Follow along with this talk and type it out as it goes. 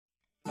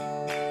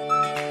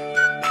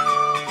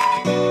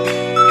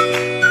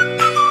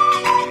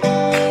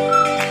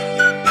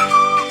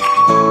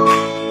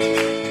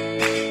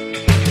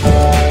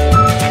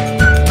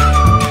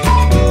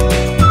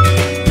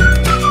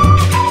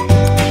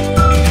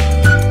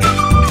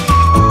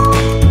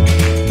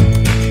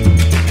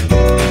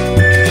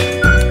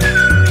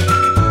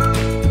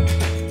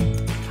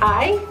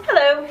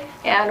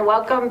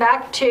welcome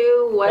back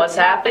to What's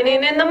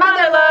Happening in the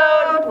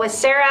Motherlode with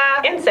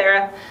Sarah. and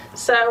Sarah.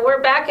 So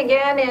we're back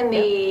again in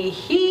the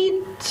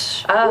heat.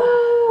 Of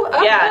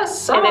Yeah, the and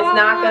summer. it's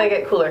not going to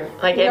get cooler.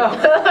 Like, No.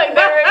 like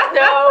there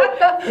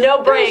is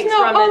no breaks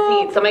no from this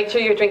hope. heat. So make sure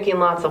you're drinking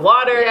lots of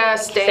water, Yeah,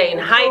 staying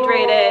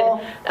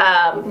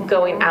hydrated,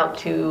 going out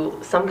to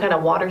some kind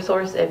of water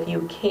source if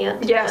you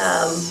can't.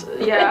 Yes.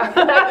 Yeah.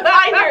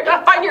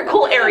 find your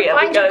cool area.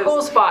 Find your because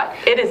cool spot.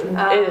 It is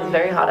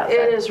very hot outside.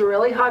 It is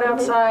really hot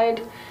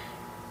outside,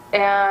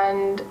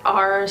 and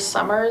our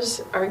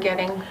summers are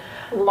getting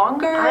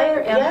longer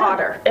and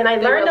hotter. And I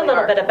They learned really a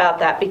little are. bit about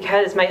that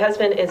because my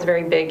husband is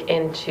very big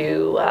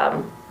into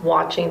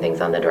watching things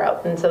on the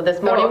drought. And so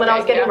this morning when I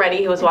was getting ready,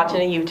 he was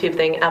watching a YouTube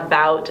thing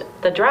about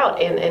the drought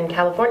in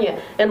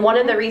California. And one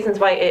of the reasons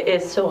why it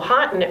is so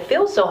hot and it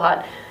feels so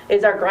hot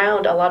is our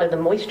ground, a lot of the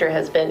moisture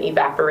has been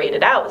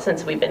evaporated out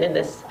since we've been in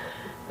this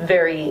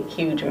very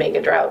huge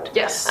mega drought.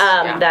 Yes.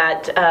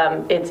 That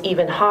it's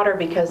even hotter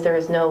because there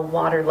is no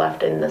water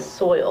left in the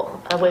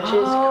soil, which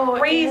is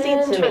crazy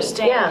to me.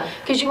 Interesting. Yeah.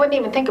 Because you wouldn't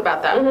even think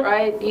about that,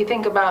 right? You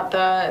think about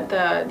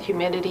the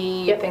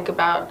humidity. You think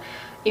about,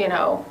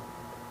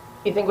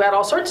 you think about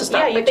all sorts of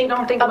stuff. Yeah, you but think you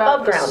don't think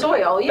above about ground. the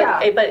soil.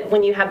 Yeah. But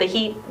when you have the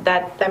heat,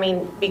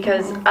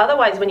 because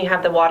otherwise, when you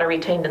have the water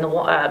retained in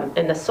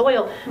the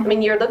soil,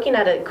 you're looking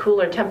at a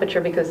cooler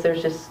temperature because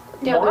there's just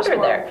water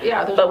there.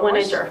 Yeah, there's but more when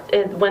moisture.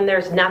 when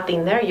there's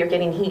nothing there, you're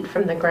getting heat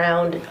from the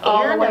ground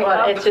All the and way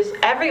up. it's just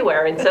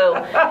everywhere, and so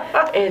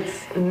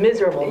it's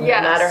miserable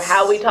Yes. no matter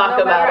how we talk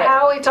no about matter it.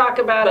 how we talk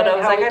about But it. I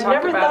was how like, we I've talk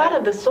never about thought it.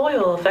 of the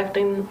soil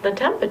affecting the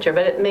temperature,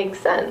 but it makes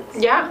sense.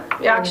 Yeah,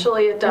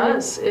 actually it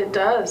does. It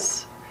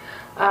does.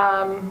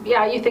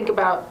 You think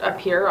about up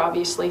here,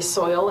 obviously,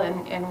 soil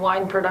and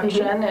wine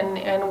production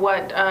and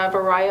what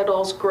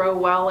varietals grow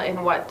well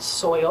in what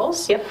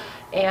soils. Yep.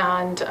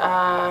 And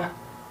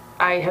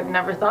I had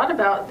never thought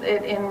about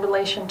it in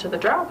relation to the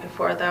drought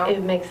before, though.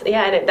 It makes,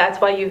 and that's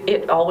why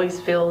it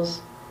always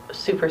feels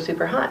super,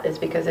 super hot, is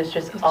because it's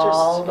just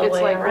all the it's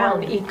way like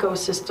around. one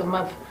ecosystem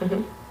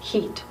of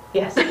heat.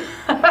 Yes.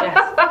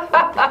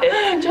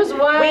 Yes. Just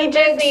one We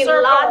just need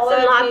circle lots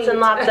and of lots heat. and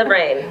lots of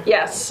rain.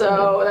 Yes,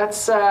 so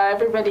that's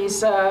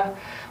everybody's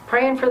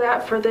praying for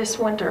that for this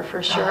winter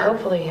for sure.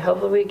 Hopefully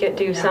we get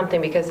do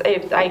something, because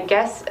I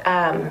guess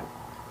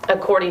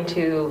according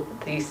to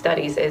these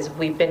studies is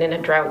we've been in a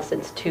drought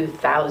since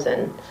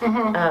 2000.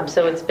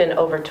 So it's been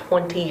over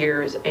 20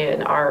 years,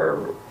 and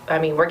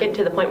we're getting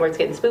to the point where it's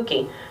getting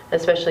spooky,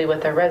 especially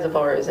with our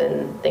reservoirs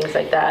and things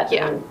like that.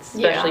 Yeah. And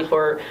especially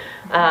for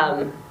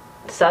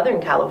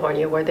Southern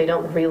California, where they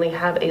don't really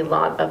have a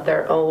lot of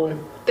their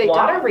own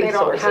water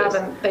resources.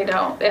 They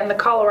don't. And the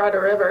Colorado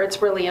River,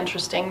 it's really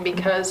interesting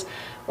because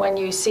when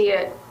you see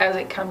it as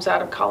it comes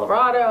out of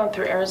Colorado and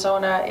through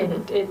Arizona,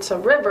 it's a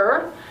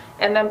river.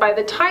 And then by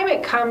the time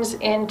it comes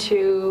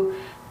into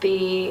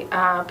the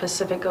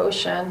Pacific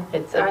Ocean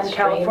It's in upstream.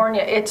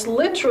 California, it's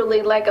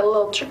literally like a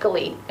little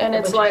trickly. And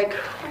it's Which is like,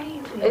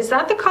 crazy. is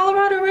that the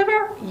Colorado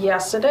River?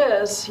 Yes, it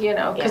is,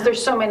 because Yeah.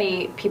 there's so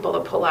many people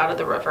that pull out of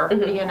the river,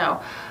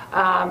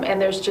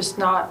 and there's just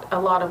not a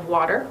lot of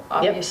water,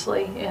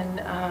 obviously,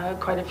 in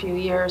quite a few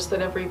years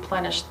that have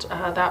replenished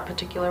that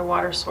particular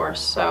water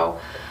source. So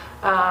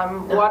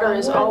water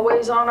is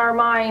always on our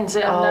minds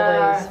in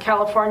Always.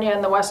 California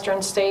and the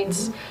western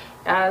states,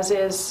 as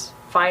is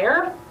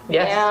fire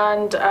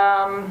and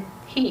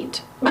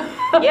heat.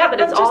 Yeah,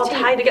 but it's all Just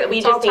heat. tied together. We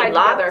It's all just need tied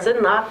lots together.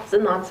 and lots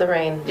and lots of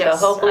rain. Yes,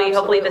 so hopefully this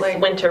absolutely.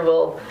 winter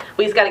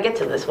we just got to get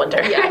to this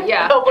winter.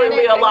 Yeah. Hopefully And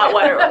it'll be a lot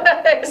wetter.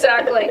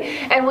 Exactly.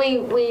 And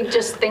we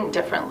just think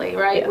differently,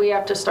 right? Yeah. We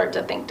have to start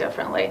to think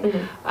differently.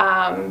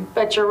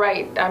 But you're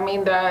right.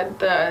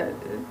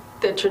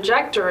 The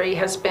trajectory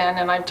has been,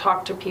 and I've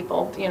talked to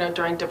people,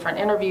 during different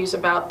interviews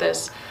about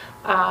this,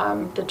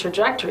 the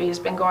trajectory has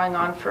been going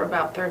on for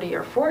about 30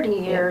 or 40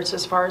 years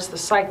as far as the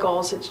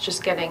cycles. It's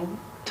just getting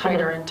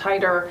tighter and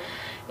tighter.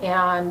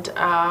 And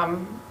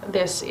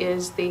this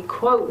is the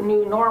quote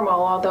new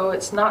normal, although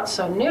it's not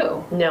so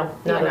new. No,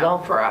 not at all.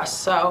 For us.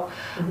 So,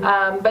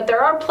 but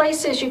there are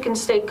places you can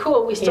stay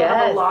cool. We still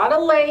have a Yes. lot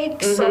of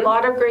lakes, a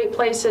lot of great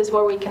places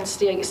where we can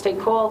stay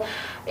cool.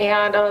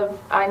 And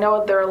I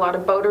know there are a lot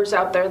of boaters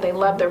out there. They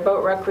love their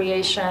boat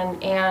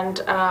recreation,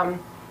 and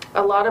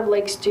a lot of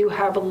lakes do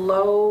have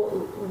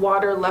low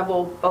water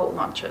level boat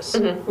launches.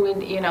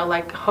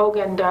 Like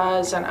Hogan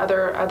does, and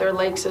other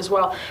lakes as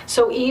well.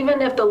 So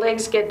even if the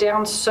lakes get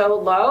down so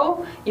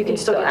low, you can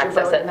still get your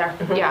access boat it. in there.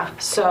 Yeah.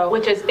 So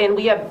And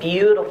we have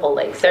beautiful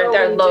lakes. They're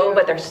we low, do.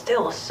 but they're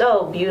still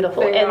so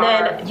beautiful. They and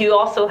are. then you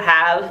also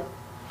have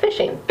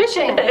fishing.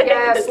 Fishing,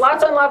 yes,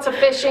 lots and lots of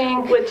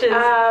fishing, Which is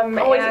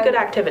always a good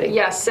activity.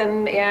 Yes,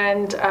 and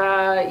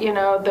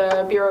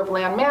the Bureau of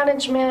Land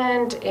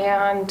Management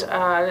and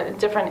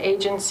different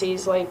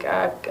agencies like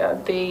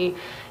the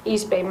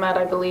East Bay Met,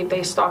 I believe,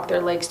 they stock their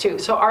lakes too.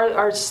 So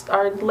our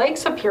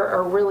lakes up here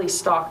are really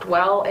stocked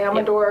well.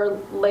 Amador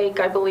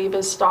Lake, I believe,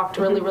 is stocked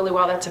really, really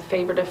well. That's a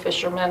favorite of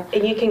fishermen.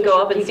 And you can go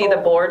up and see the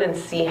board and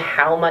see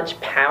how much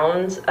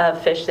pounds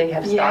of fish they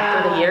have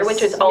stocked through the year,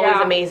 which is always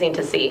amazing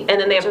to see. And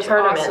then they have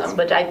tournaments,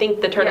 which I think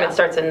the tournament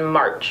starts in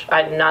March.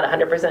 I'm not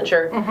 100%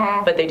 sure,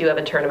 but they do have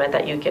a tournament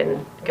that you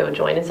can go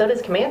join, and so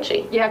does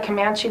Comanche. Yeah,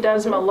 Comanche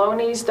does,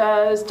 Maloney's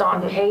does,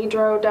 Don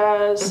Pedro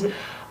does.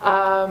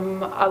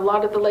 A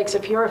lot of the lakes,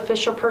 if you're a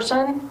fisher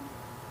person,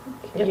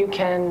 you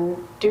can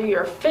do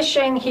your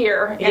fishing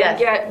here and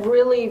get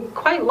really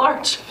quite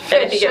large fish.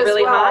 And if you get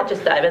really hot,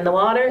 just dive in the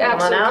water,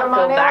 come on out,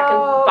 go back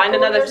and find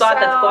another spot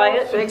that's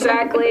quiet.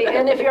 Exactly.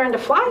 And if you're into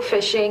fly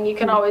fishing, you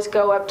can always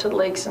go up to the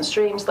lakes and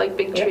streams like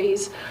Big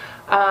Trees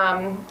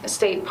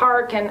State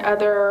Park and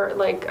other,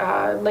 like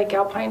Lake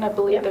Alpine, I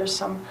believe there's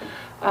some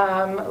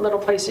little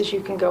places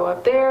you can go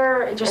up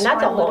there. Just and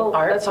that's a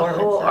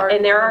whole art.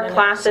 And there are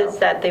classes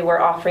that they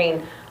were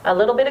offering a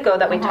little bit ago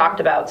that we talked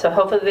about. So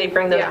hopefully they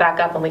bring those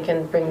back up, and we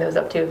can bring those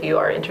up too if you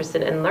are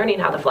interested in learning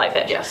how to fly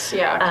fish. Yes,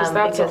 yeah, because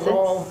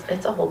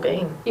it's a whole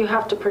game. You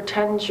have to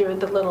pretend you're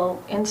the little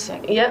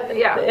insect. Yep.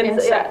 Yeah,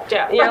 insect.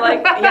 Yeah. You're like,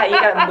 you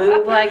got to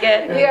move like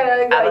it.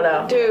 Yeah, I don't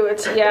know.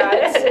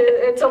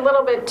 It's a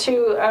little bit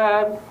too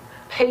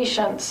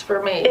patience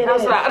for me.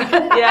 How's that?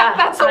 Yeah.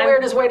 That's the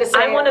weirdest way to say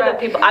it. I'm one of the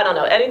people, I don't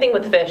know, anything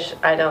with fish,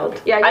 I don't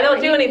do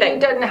anything. You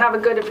didn't have a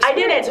good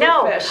experience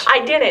with fish.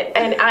 I didn't,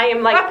 and I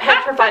am like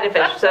petrified of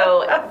fish.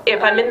 So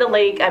if I'm in the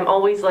lake, I'm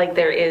always like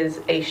there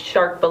is a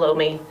shark below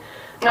me.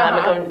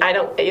 I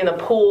don't, in the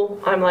pool,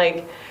 I'm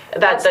like,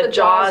 that's the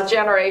Jaws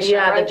generation.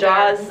 Yeah, right the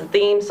Jaws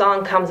theme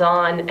song comes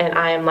on, and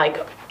I am like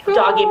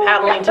doggy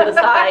paddling to the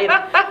side.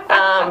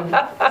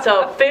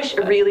 So fish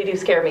really do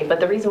scare me.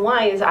 But the reason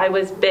why is I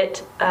was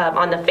bit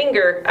on the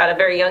finger at a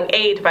very young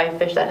age by a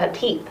fish that had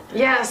teeth.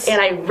 Yes. And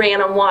I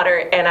ran on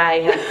water, and I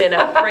have been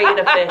afraid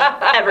of fish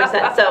ever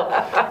since. So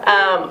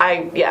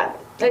And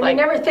you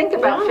never think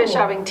about fish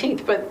having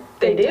teeth, but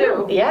they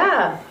do.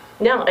 Yeah.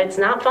 No, it's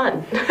not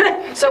fun.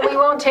 So we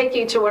won't take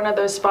you to one of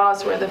those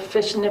spas where the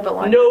fish nibble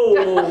on No.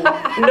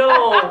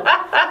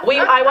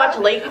 I watch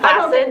Lake Placid. I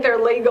don't think they're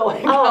legal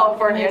in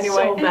California anyway.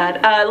 So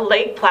bad.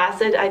 Lake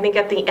Placid, I think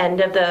at the end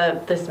of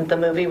the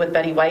movie with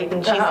Betty White,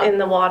 and she's in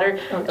the water,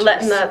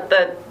 letting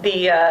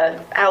the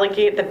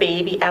alligator, the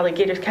baby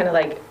alligators kind of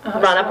like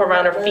run up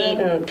around her feet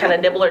and kind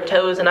of nibble her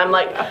toes, and I'm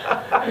like,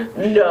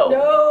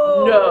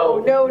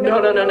 no.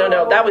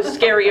 That was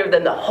scarier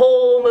than the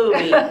whole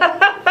movie.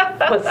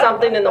 With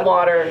something in the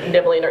water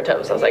nibbling her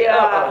toes. I was like,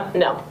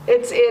 no.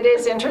 It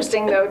is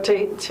interesting though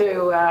to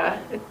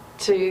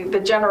the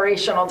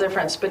generational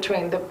difference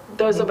between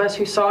those of us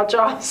who saw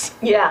Jaws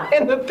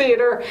in the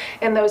theater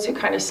and those who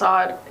kind of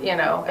saw it,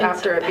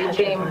 after it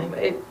became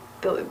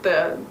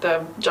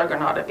the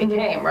juggernaut it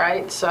became,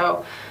 right?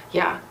 So,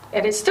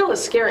 and it's still a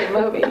scary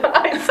movie.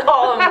 I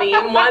saw a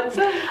meme once,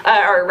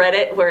 or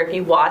Reddit, where if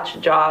you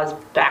watch Jaws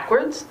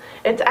backwards,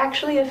 it's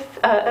actually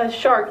a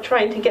shark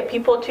trying to get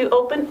people to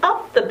open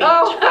up the beach.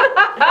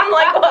 I'm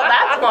like, well,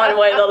 that's one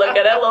way to look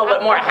at it. A little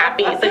bit more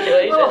happy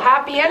situation. A little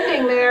happy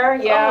ending there,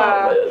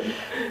 yeah.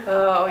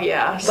 But we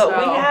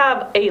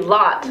have a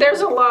lot. There's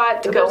a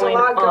lot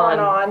going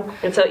on.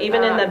 And so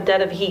even in the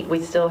dead of heat,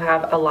 we still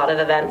have a lot of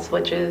events,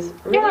 which is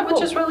really cool.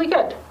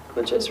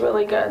 Which is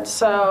really good.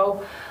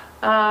 So.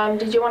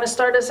 Did you want to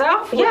start us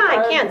off? Yeah,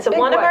 I can. So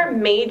one of our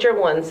major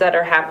ones that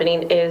are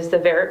happening is the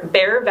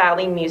Bear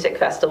Valley Music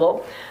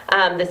Festival.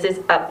 This is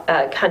up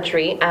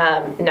country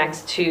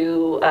next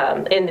to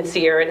in the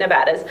Sierra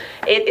Nevadas.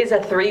 It is a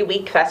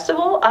 3-week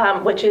festival,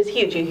 which is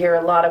huge. You hear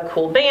a lot of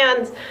cool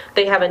bands.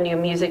 They have a new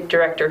music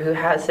director who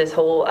has this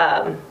whole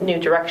new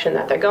direction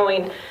that they're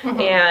going.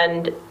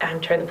 And I'm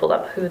trying to pull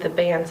up who the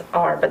bands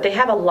are, but they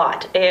have a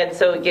lot. And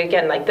so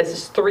again, like this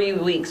is 3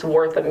 weeks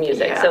worth of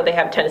music. Yeah. So they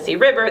have Tennessee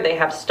River, they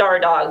have Star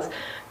Dogs,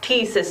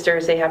 T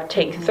Sisters, they have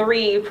Take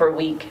 3 for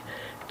week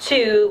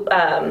 2,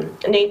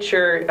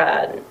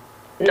 Nature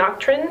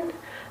Nocturne,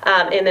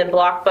 and then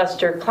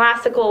Blockbuster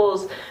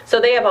Classicals. So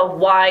they have a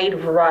wide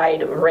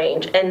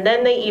range. And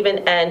then they even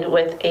end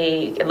with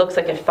it looks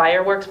like a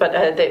fireworks, but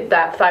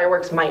that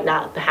fireworks might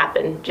not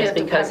happen just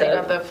because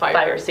of the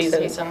fire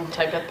season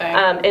type of thing.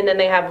 And then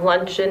they have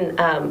lunch and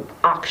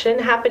auction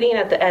happening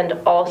at the end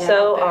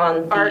also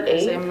on the 8th. Art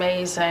is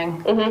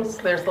amazing.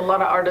 There's a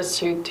lot of artists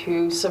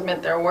who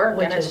submit their work,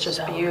 and it's just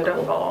so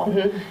beautiful.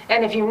 Cool.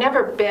 And if you've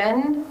never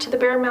been to the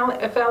Bear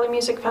Valley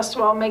Music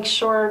Festival, make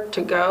sure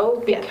to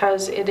go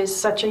because it is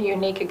such a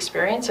unique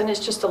experience, and it's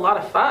just a lot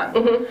of fun.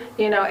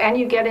 And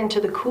you get into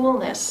the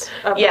coolness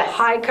of the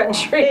high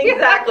country.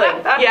 Exactly.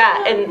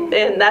 Yeah,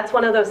 and that's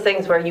one of those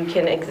things where you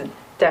can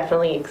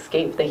definitely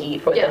escape the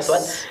heat for this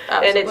one.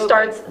 Absolutely. And it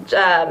starts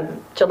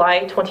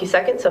July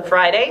 22nd, so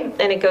Friday,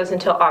 and it goes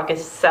until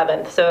August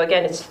 7th. So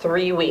again, it's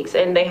 3 weeks,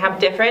 and they have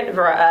different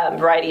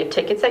variety of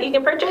tickets that you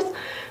can purchase.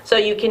 So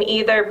you can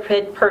either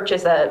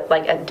purchase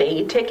a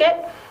day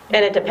ticket,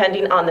 And it,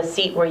 depending on the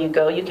seat where you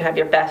go, you can have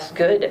your best,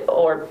 good,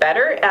 or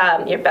better.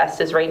 Your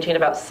best is ranging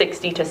about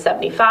 60 to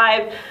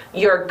 75.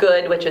 Your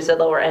good, which is the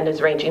lower end,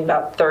 is ranging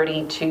about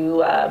 30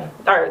 to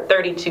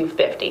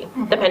 50,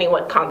 depending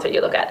what concert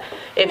you look at.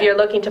 If you're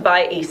looking to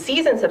buy a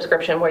season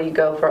subscription where you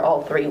go for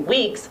all 3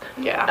 weeks,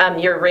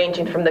 you're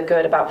ranging from the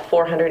good about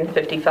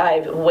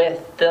 455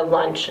 with the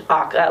lunch,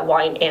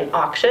 wine, and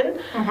auction,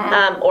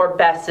 or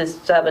best is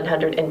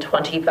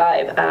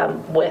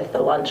 725 with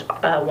the lunch,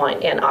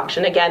 wine, and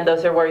auction. Again,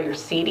 those are where your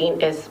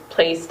seating is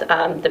placed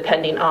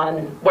depending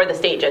on where the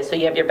stage is. So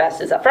you have your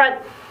best is up front,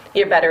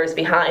 your better is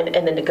behind,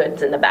 and then the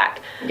good's in the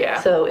back.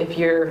 So if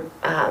you're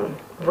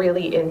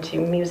really into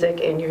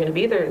music and you're going to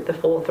be there the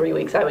full 3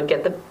 weeks, I would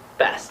get the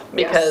best,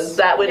 because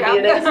that would be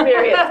an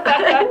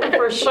experience.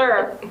 For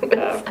sure.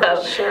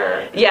 For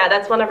sure. Yeah,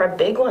 that's one of our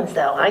big ones,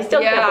 though. I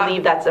still can't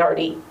believe that's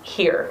already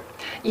here.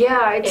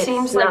 Yeah, it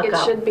seems like it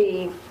should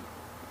be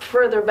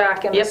further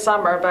back in the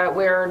summer, but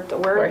we're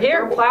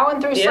here. We're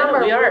plowing through summer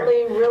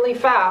really, really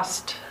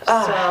fast.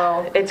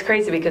 So it's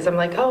crazy, because I'm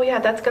like, oh yeah,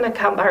 that's gonna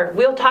come, or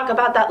we'll talk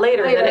about that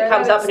later. And then it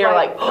comes up and you're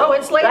like, oh,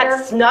 it's later.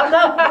 That's snuck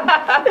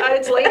up.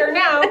 It's later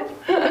now.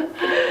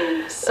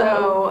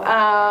 So,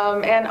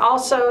 and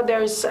also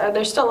there's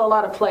still a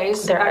lot of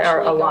plays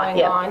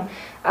going on.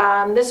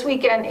 This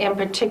weekend in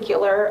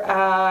particular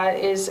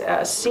is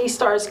Sea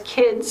Stars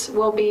Kids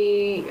will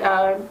be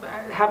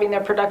having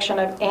their production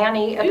of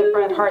Annie at the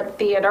Bret Harte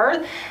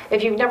Theater.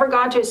 If you've never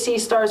gone to a Sea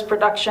Stars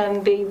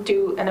production, they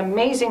do an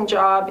amazing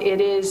job.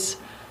 It is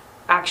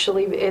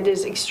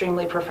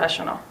extremely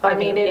professional. I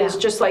mean, it is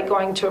just like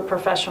going to a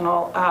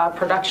professional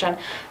production.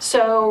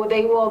 So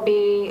they will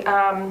be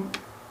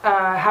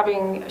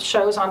having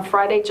shows on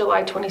Friday,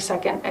 July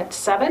 22nd at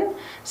 7,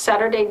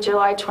 Saturday,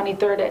 July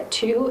 23rd at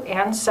 2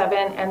 and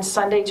 7, and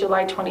Sunday,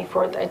 July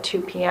 24th at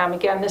 2 p.m.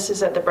 Again, this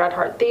is at the Bret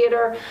Harte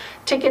Theater.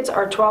 Tickets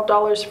are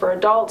 $12 for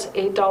adults,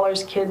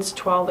 $8 kids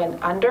 12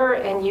 and under,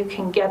 and you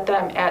can get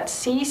them at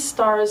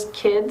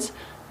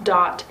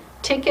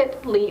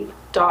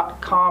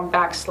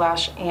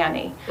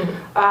seastarskids.ticketleap.com/Annie.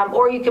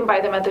 Or you can buy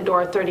them at the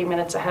door 30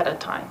 minutes ahead of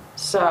time.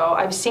 So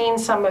I've seen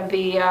some of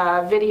the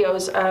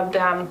videos of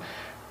them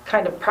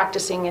kind of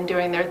practicing and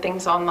doing their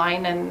things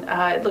online, and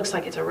it looks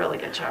like it's a really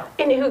good show.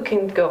 And who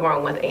can go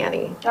wrong with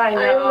Annie? I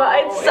know.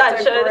 It's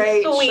such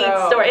a sweet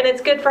story, and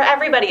it's good for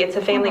everybody. It's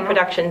a family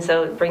production,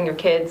 so bring your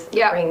kids,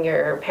 bring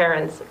your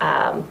parents,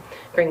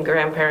 bring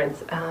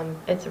grandparents.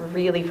 It's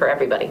really for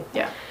everybody.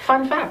 Yeah.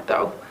 Fun fact,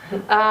 though,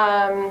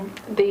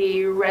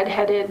 the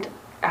redheaded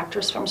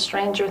actress from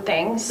Stranger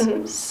Things,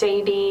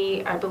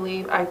 Sadie, I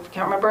believe, I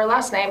can't remember her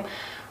last name,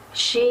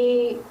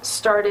 she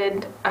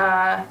started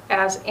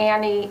as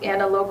Annie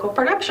in a local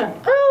production.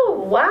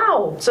 Oh,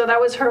 wow. So that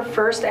was her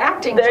first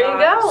acting job. There you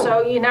go.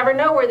 So you never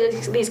know where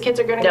these kids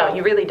are going to go. No,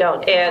 you really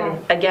don't. And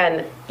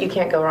again, you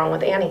can't go wrong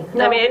with Annie.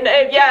 No. I mean,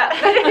 it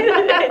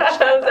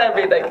shows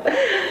everything.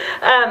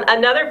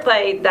 Another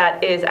play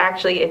that is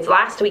actually, it's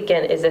last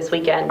weekend, is this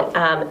weekend,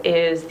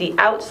 is The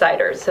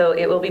Outsiders. So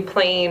it will be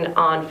playing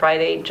on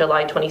Friday,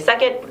 July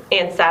 22nd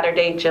and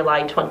Saturday,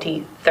 July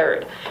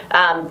 23rd.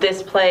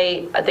 This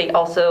play, they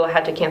also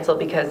had to cancel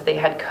because they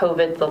had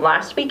COVID the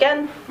last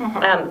weekend.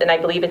 And I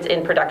believe it's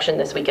in production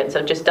this weekend.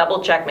 So just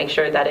double check, make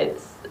sure that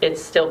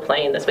it's still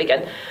playing this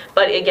weekend.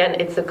 But again,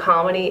 it's a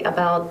comedy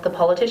about the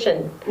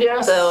politician.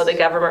 Yes. So the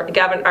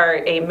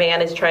a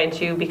man is trying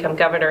to become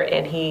governor,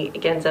 and he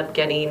ends up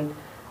getting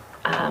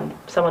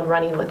someone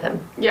running with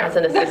him as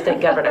an assistant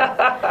governor.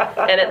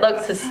 And it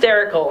looks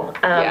hysterical.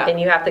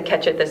 And you have to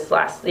catch it this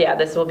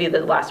will be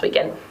the last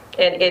weekend.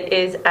 And it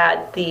is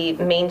at the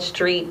Main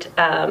Street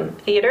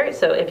Theater.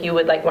 So if you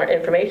would like more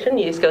information,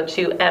 you just go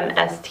to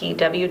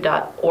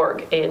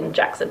mstw.org in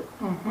Jackson.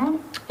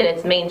 And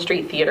it's Main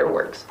Street Theater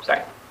Works.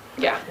 Sorry.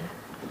 Yeah.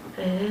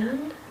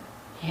 And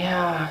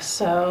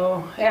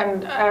so,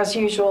 and as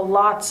usual,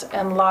 lots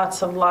and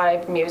lots of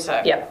live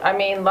music. Yep. I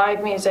mean,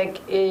 live music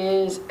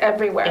is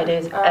everywhere. It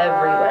is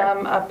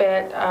everywhere. Up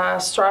at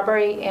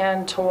Strawberry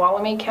in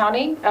Tuolumne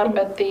County, up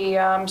at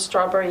the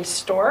Strawberry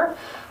store.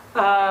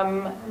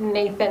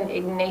 Nathan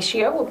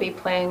Ignacio will be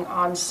playing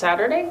on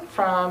Saturday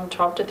from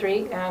 12 to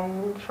 3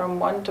 and from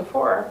 1 to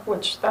 4,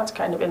 which that's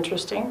kind of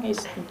interesting.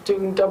 He's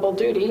doing double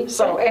duty.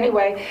 So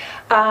anyway,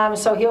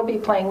 so he'll be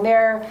playing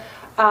there.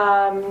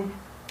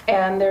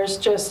 And there's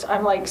just,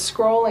 I'm like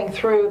scrolling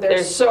through,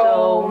 there's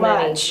so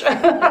much.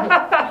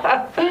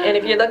 And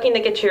if you're looking to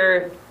get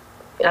your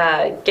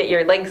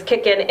legs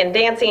kicking and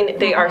dancing,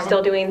 they are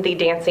still doing the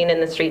Dancing in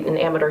the Street in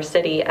Amador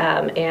City,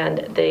 and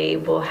they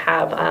will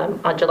have,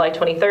 on July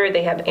 23rd,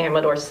 they have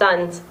Amador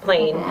Sons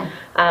playing.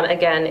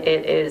 Again,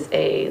 it is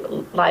a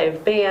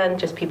live band,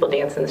 just people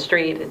dance in the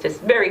street. It's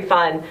just very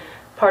fun.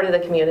 Part of the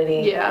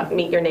community,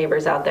 meet your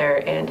neighbors out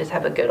there and just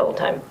have a good old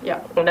time.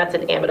 And that's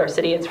in Amador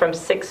City. It's from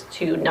 6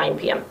 to 9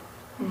 p.m.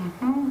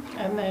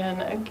 And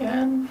then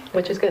again,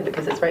 Which is good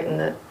because it's right in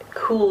the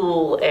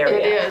cool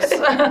area. it is.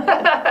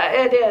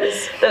 It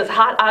is. Those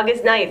hot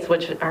August nights,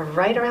 which are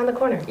right around the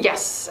corner.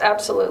 Yes,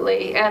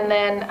 absolutely. And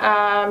then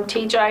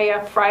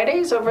TGIF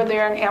Fridays over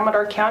there in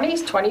Amador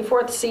County's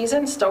 24th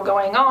season, still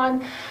going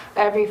on.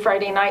 Every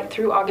Friday night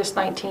through August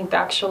 19th,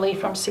 actually,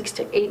 from 6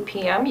 to 8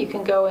 p.m. You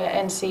can go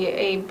and see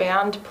a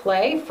band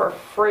play for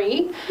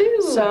free.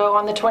 Ooh. So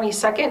on the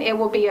 22nd, it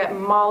will be at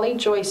Molly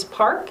Joyce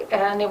Park,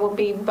 and it will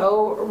be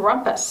Bo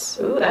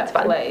Rumpus Ooh, that's that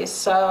fun. plays.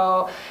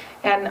 So,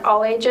 and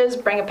all ages,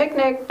 bring a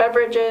picnic,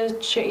 beverages,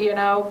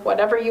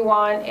 whatever you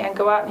want, and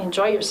go out and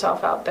enjoy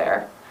yourself out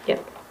there.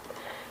 Yep.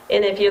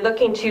 And if you're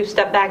looking to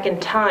step back in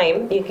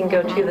time, you can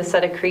go to the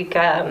Sutter Creek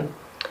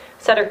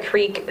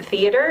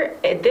Theater.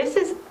 This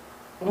is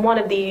one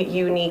of the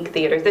unique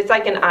theaters. It's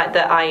like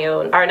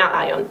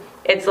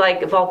it's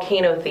like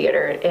Volcano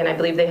Theater, and I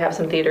believe they have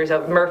some theaters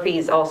of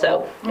Murphy's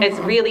also. It's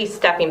really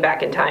stepping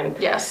back in time.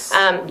 Yes.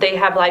 They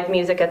have live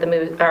music at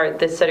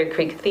the Sutter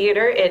Creek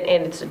Theater,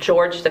 and it's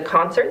George the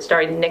Concert,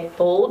 starring Nick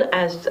Bold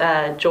as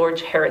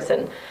George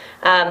Harrison.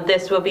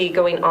 This will be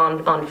going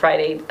on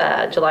Friday,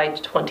 July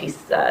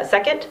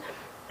 22nd,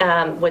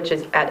 which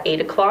is at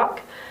 8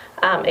 o'clock.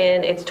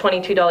 And it's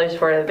 $22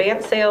 for an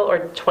advance sale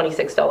or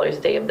 $26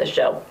 a day of the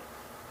show.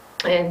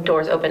 And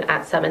doors open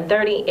at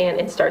 7:30 and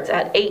it starts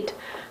at 8.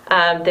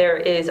 There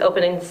is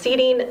opening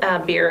seating,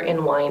 beer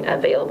and wine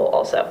available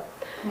also.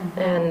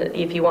 And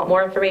if you want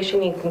more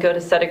information, you can go to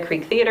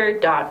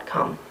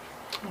suttercreektheater.com.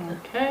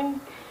 Okay.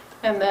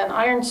 And then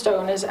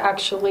Ironstone is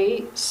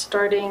actually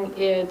starting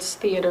its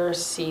theater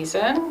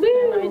season.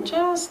 Woo! And I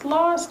just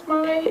lost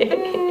my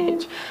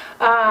page.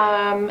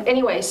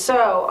 Anyway,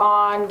 so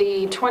on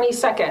the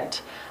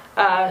 22nd,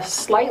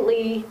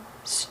 Slightly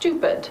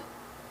Stupid,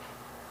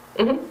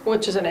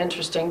 which is an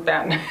interesting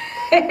band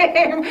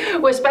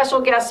name, with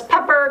special guests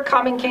Pepper,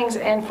 Common Kings,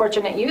 and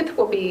Fortunate Youth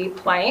will be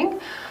playing.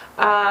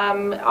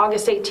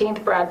 August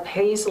 18th, Brad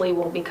Paisley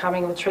will be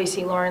coming with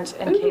Tracy Lawrence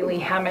and Kaylee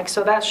Hammock.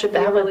 So that should be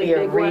a really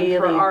big one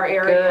for our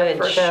area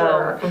for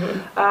sure.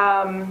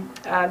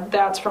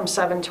 That's from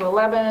 7 to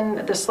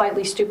 11. The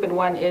Slightly Stupid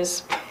one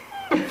is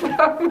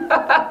from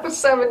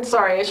 7,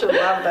 sorry, I should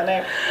have the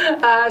name.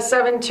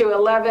 7 to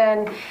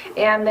 11.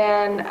 And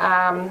then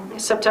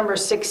September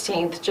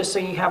 16th, just so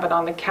you have it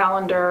on the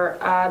calendar,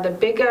 the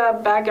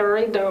Bigga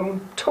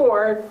Bagaridum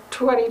Tour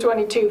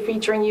 2022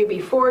 featuring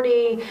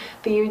UB40,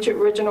 the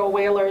original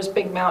Wailers,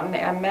 Big Mountain,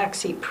 and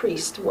Maxi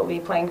Priest will be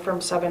playing from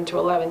 7 to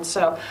 11.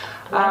 So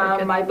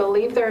I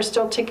believe there are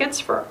still tickets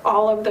for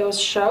all of those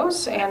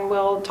shows, and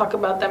we'll talk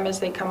about them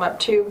as they come up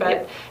too.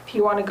 But if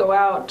you want to go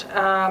out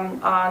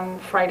on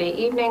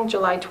Friday evening,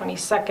 July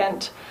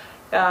 22nd,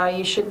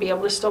 you should be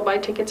able to still buy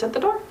tickets at the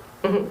door.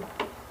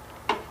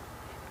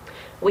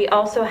 We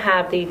also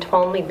have the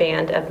Twonley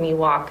Band of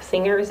Miwok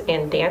Singers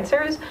and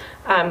Dancers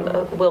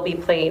will be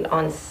playing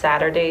on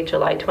Saturday,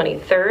 July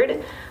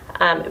 23rd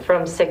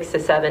from 6 to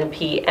 7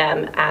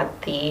 p.m.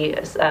 at the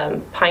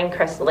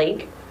Pinecrest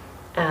Lake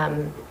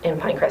in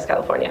Pinecrest,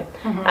 California.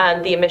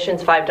 The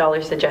admission's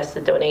 $5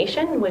 suggested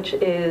donation, which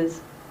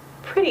is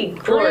pretty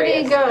glorious.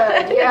 Pretty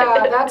good.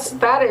 Yeah,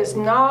 that is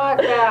not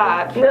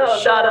bad.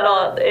 No, not at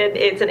all.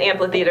 It's an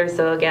amphitheater,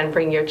 so again,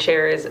 bring your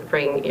chairs,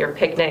 bring your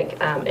picnic,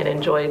 and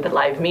enjoy the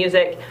live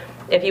music.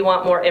 If you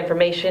want more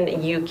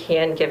information, you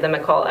can give them a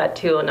call at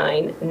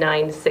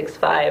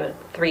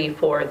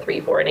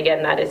 209-965-3434. And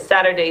again, that is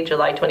Saturday,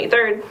 July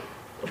 23rd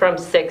from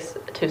 6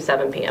 to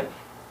 7 p.m.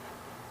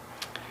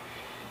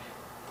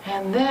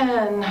 And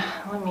then,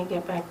 let me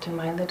get back to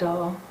my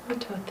little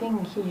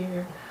thing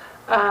here.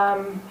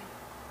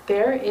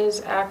 There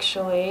is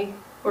actually,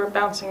 we're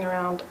bouncing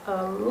around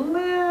a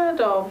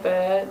little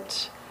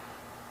bit,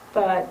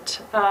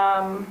 but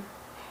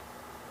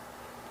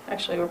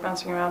actually we're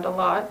bouncing around a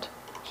lot.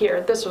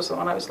 Here, this was the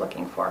one I was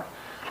looking for.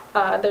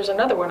 There's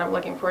another one I'm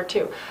looking for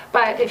too.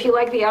 But if you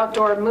like the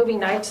outdoor movie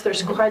nights,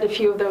 there's quite a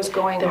few of those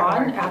going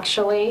on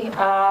actually.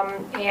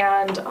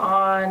 And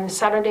on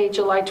Saturday,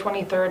 July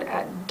 23rd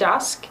at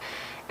dusk,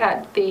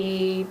 at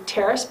the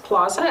Terrace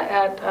Plaza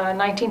at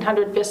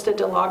 1900 Vista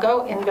del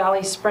Lago in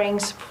Valley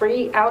Springs,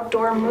 free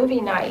outdoor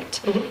movie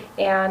night.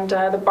 And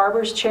the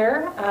Barber's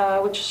Chair,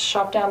 which is a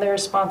shop down there,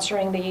 is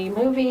sponsoring the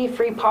movie.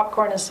 Free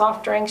popcorn and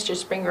soft drinks,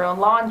 just bring your own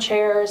lawn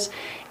chairs.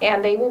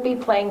 And they will be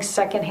playing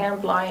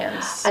Secondhand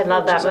Lions. I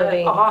love that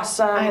movie.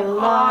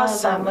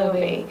 Awesome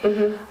movie.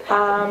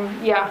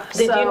 Yeah.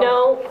 Did you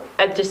know,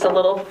 just a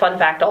little fun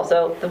fact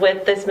also,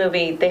 with this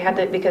movie, they had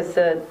to, because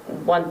the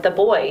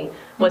boy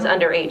was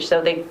underage, so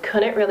they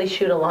couldn't really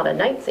shoot a lot of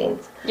night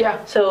scenes. Yeah.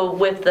 So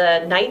with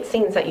the night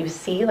scenes that you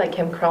see, like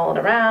him crawling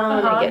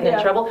around and getting in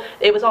trouble,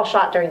 it was all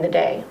shot during the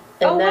day.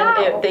 And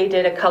they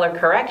did a color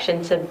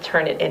correction to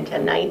turn it into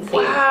night scenes.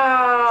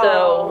 Wow.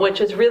 So,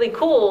 which is really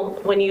cool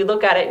when you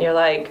look at it and you're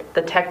like,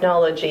 the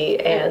technology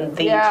and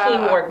the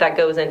teamwork that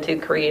goes into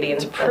creating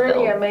a film.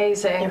 Pretty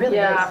amazing. It really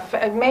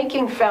is.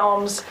 Making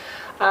films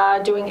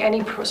doing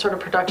any sort of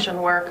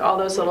production work, all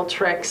those little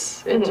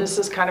tricks. It just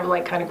is kind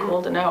of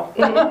cool to know.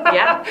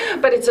 Yeah.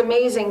 But it's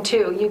amazing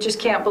too. You just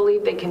can't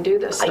believe they can do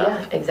this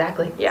stuff. Yeah,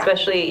 exactly. Yeah.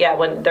 Especially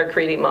when they're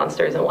creating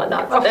monsters and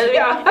whatnot. Oh,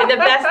 yeah. And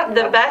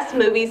the best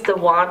movies to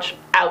watch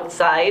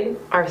outside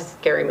are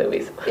scary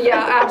movies.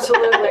 Yeah,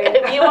 absolutely.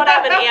 If you want to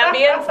have an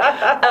ambience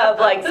of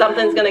like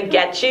something's gonna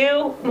get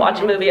you, watch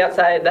a movie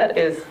outside that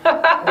is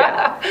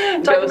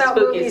Talking about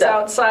spooky movies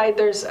stuff. outside,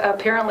 there's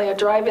apparently a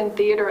drive-in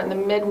theater in the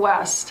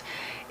Midwest,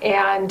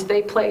 and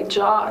they play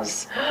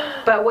Jaws.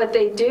 But what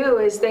they do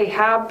is they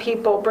have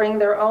people bring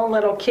their own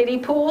little kiddie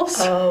pools.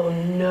 Oh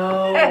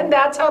no. And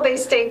that's how they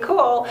stay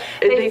cool.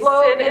 They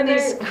float sit in in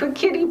these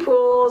kiddie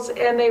pools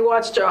and they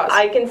watch Jaws.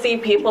 I can see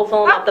people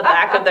pulling out the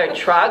back of their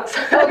trucks,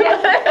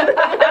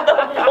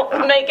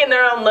 making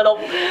their own little,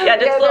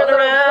 just floating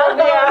around.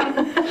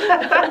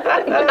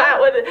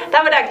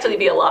 That would actually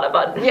be a lot of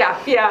fun. Yeah.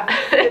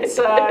 It's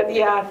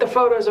the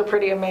photos are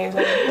pretty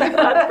amazing.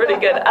 That's pretty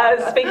good.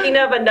 Speaking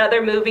of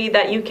another movie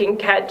that you can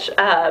catch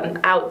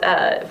out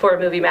for a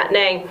movie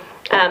matinee,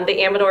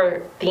 the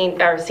Amador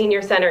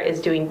Senior Center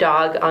is doing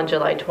Dog on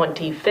July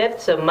 25th,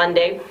 so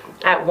Monday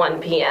at 1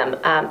 p.m.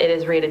 It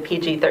is rated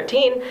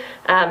PG-13,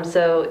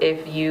 so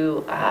if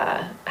you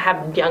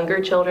have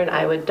younger children,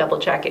 I would double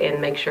check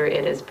and make sure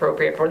it is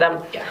appropriate for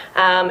them. Yeah.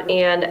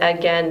 And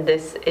again,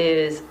 this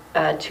is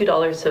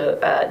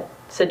 $2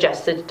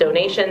 suggested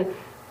donation.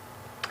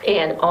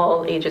 And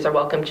all ages are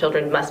welcome.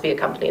 Children must be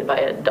accompanied by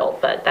an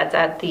adult, but that's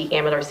at the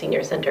Amador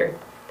Senior Center.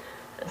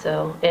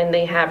 So, and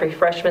they have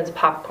refreshments,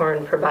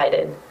 popcorn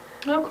provided.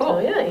 Oh, cool. So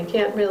yeah, you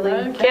can't really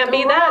Can't can't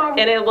beat go that, wrong.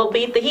 and it will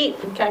beat the heat.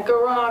 Can't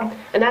go wrong.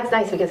 And that's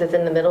nice because it's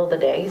in the middle of the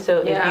day. So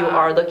if you Yeah.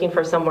 are looking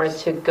for somewhere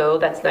to go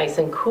that's nice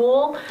and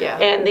cool, Yeah.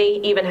 and they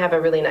even have a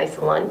really nice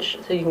lunch,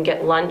 so you can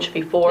get lunch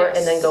before and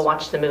then Yes. go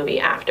watch the movie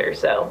after.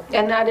 So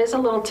And that is a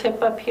little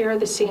tip up here.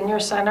 The senior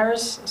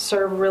centers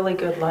serve really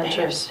good they're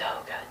lunches. so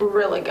good.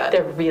 Really good.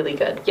 They're really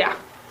good. Yeah.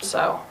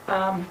 So,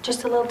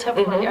 just a little tip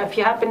for you. If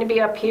you happen to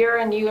be up here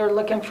and you are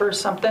looking for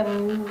something a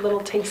little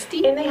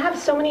tasty. And they have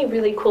so many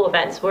really cool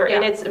events and Yeah.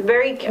 it's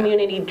very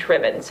community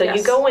driven. So you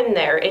Yes. go in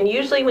there, and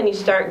usually when you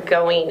start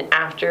going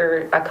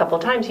after a couple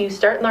times, you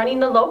start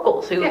learning the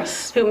locals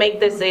Yes. who make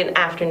this an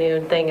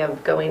afternoon thing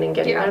of going and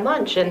getting Yeah, their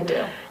lunch. And they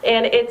do.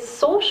 and it's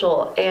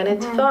social and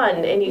it's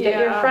fun and you get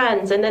your Yeah.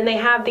 friends. And then they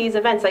have these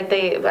events like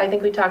I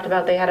think we talked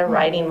about, they had a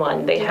writing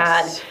one.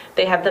 Yes.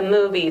 They have the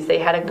movies, they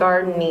had a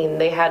gardening,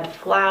 they had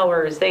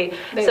flowers. They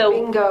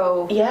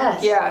bingo.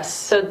 Yes. Yes.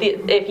 So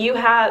if you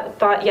have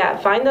thought,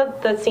 find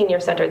the senior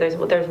center.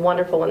 There's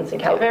wonderful ones in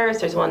Calaveras.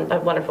 There's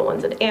wonderful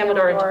ones in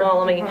Amador and Amador,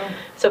 Tuolumne.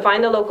 So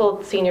find the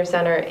local senior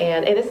center,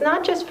 and it is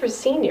not just for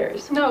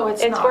seniors. No,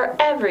 it's It's not. for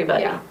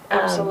everybody. Yeah,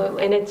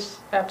 absolutely. And I think it's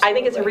a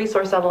Absolutely.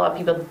 resource that a lot of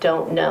people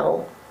don't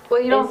know.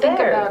 Well, you don't It's think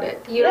there. about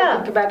it. You Yeah. don't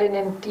think about it,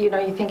 and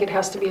you think it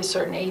has to be a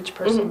certain age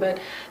person, but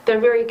they're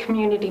very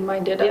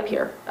community-minded up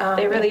here.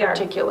 They really in are.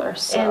 particular.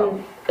 So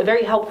And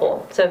very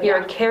helpful. So if you're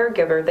a Yeah.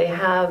 caregiver, they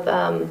have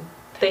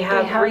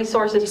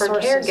resources for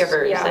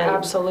caregivers. Yeah, and,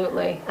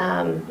 absolutely.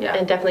 Yeah.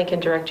 And definitely can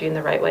direct you in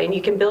the right way. And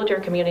you can build your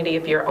community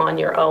if you're on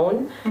your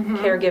own,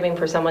 caregiving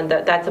for someone.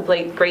 That's a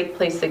great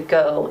place to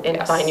go and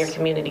Yes. find your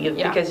community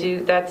Yeah. because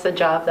that's a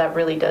job that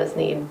really does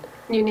need.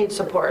 You need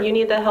support. You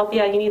need the help.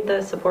 Yeah, you need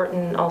the support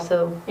and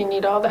also. You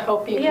need all the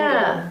help you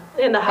can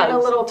get. And the hugs. And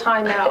a little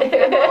time out. And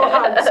little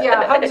hugs.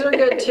 Yeah, hugs are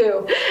good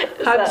too.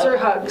 Hugs So- are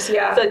hugs,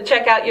 yeah. So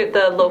check out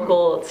the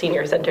local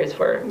senior centers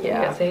for.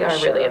 Yeah, yes, they for are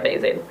really sure.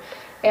 amazing.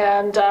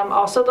 And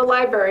also the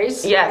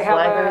libraries. Yes, They have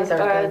libraries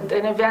are good.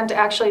 an event,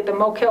 actually, at the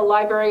Moke Hill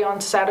Library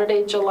on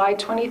Saturday, July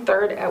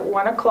 23rd at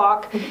 1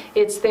 o'clock.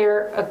 It's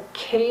their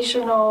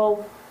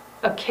occasional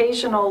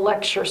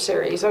lecture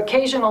series,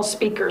 occasional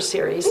speaker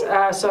series.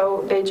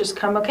 So they just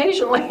come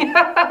occasionally.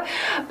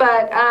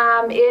 But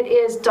it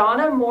is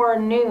Donna Moore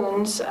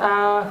Noons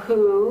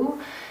who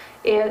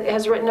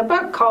has written a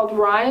book called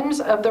Rhymes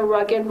of the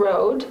Rugged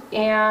Road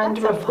and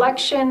That's a fun.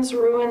 Reflections,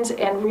 Ruins,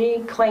 and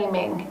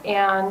Reclaiming.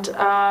 And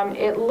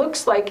it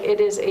looks like it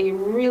is a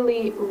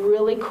really,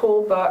 really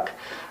cool book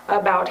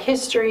about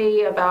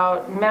history,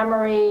 about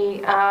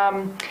memory,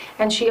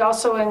 and she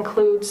also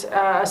includes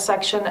a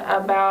section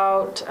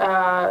about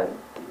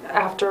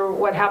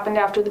what happened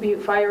after the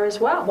Butte Fire as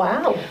well.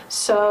 Wow.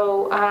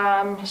 So,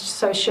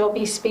 so she'll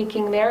be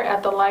speaking there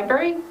at the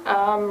library.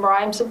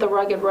 Rhymes of the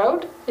Rugged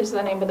Road is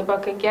the name of the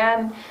book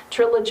again.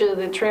 Trilogy of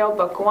the Trail,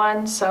 Book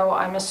 1. So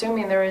I'm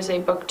assuming there is a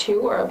Book 2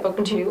 or a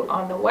Book 2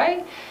 on the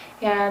way.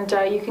 And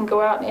you can go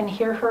out and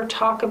hear her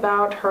talk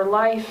about her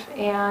life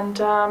and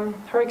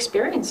her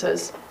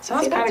experiences.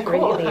 Sounds kind of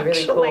cool, really, really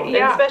actually. cool.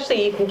 Yeah. And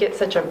especially you can get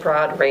such a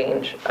broad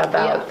range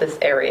about Yeah. this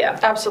area.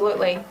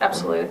 Absolutely,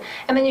 absolutely.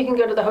 And then you can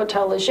go to the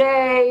Hotel Leger,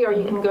 or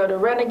you can go to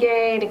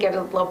Renegade and get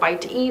a little bite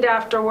to eat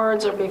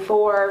afterwards or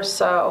before.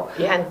 So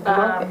Yeah,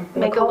 and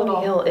make a McCullough little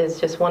Hill is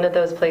just one of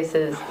those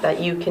places that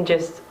you can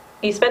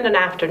you spend an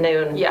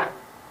afternoon yeah.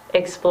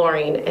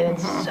 exploring, and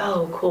it's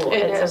so cool. It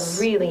it's is.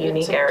 a really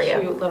unique area.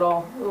 It's a cute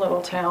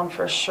little town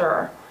for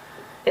sure.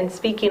 And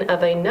speaking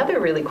of another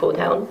really cool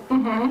town,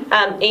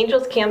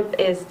 Angels Camp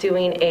is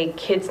doing a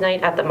kids'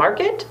 night at the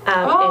market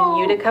in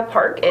Utica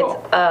Park. Cool.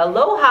 It's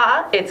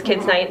Aloha. It's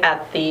kids' night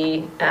at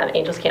the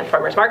Angels Camp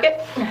Farmers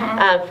Market,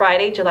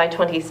 Friday, July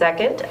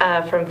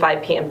 22nd, from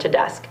 5 p.m. to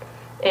dusk.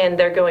 And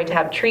they're going to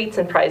have treats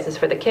and prizes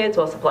for the kids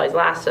while supplies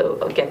last, so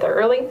get there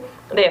early.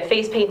 They have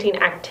face painting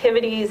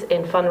activities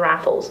and fun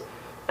raffles.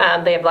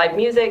 They have live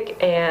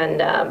music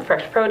and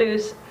fresh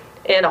produce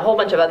and a whole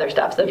bunch of other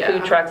stuff, so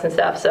food trucks and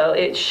stuff. So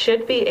it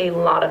should be a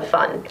lot of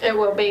fun. It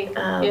will be.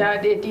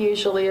 It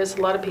usually is.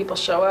 A lot of people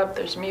show up.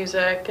 There's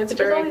music. It's Which is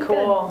very always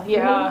cool. good.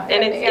 Yeah.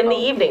 And it's in the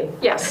evening.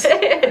 Yes.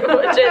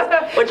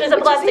 which is a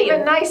blessing. Which is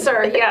even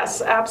nicer.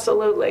 Yes,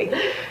 absolutely.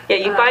 Yeah,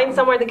 you find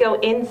somewhere to go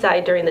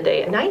inside during the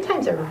day. Night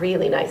times are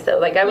really nice, though.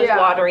 Like, I was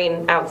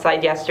watering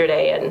outside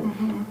yesterday,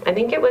 and I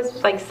think it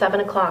was like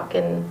 7 o'clock,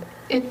 and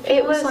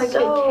it was like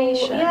so,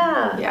 vacation.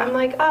 Yeah. I'm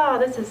like,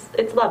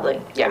 it's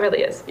lovely. Yeah. It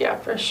really is. Yeah,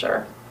 for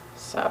sure.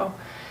 So,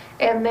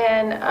 and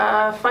then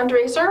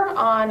fundraiser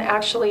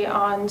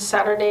on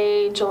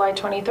Saturday, July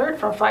 23rd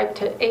from 5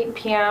 to 8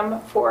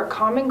 p.m. for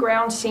Common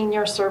Ground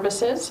Senior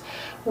Services,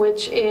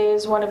 which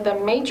is one of the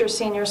major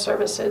senior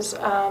services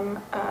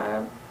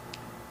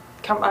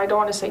I don't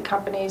want to say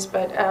companies,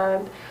 but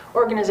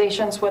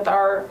organizations within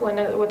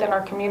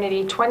our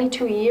community,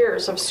 22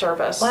 years of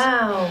service.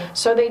 Wow.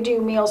 So they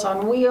do Meals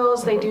on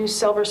Wheels, they do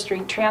Silver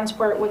Street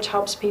Transport, which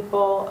helps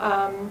people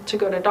to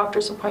go to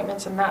doctor's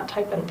appointments and that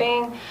type of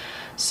thing.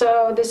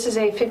 So this is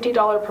a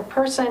 $50 per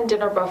person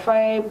dinner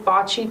buffet,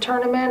 bocce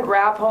tournament,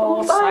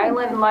 raffle,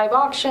 silent and live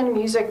auction,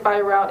 music by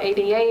Route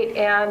 88,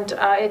 and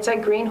it's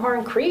at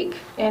Greenhorn Creek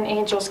in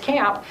Angels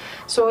Camp.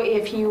 So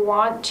if you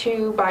want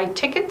to buy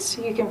tickets,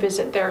 you can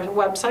visit their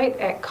website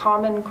at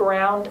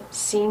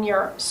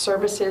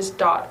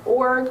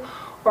commongroundseniorservices.org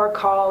or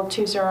call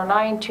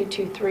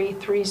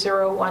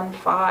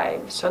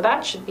 209-223-3015. So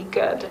that should be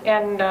good.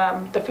 And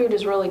the food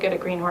is really good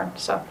at Greenhorn,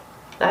 so.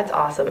 That's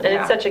awesome. And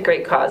it's such a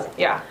great cause.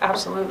 Yeah,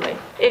 absolutely.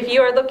 If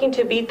you are looking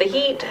to beat the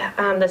heat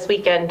this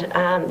weekend,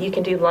 you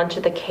can do Lunch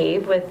at the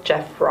Cave with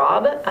Jeff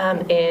Robb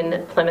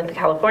in Plymouth,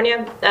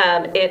 California.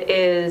 It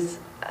is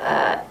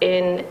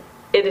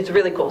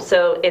really cool.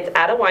 So it's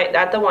at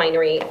the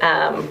winery,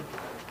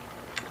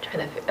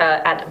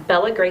 at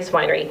Bella Grace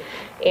Winery,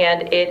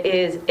 and it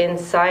is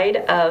inside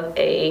of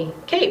a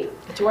cave.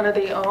 It's one of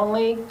the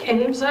only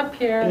caves up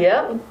here.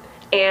 Yep.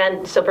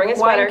 And so bring a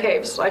sweater. Wine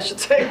caves, I should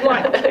say.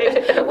 Wine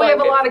caves. We have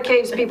a lot of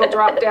caves people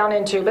drop down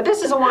into, but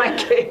this is a wine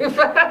cave.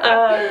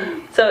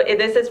 So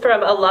this is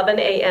from 11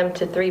 a.m.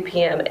 to 3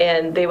 p.m.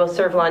 and they will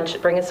serve lunch.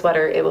 Bring a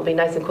sweater. It will be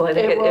nice and cool. I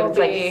think it was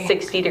like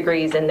 60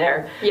 degrees in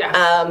there. Yes.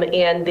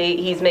 And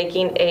he's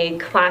making a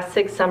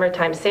classic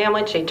summertime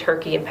sandwich, a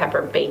turkey and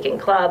pepper bacon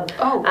club.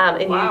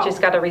 And you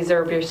just got to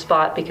reserve your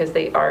spot because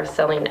they are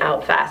selling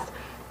out fast.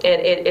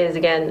 And it is,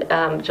 again,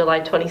 July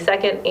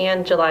 22nd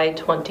and July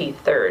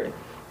 23rd.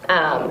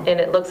 And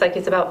it looks like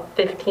it's about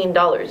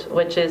 $15,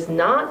 which is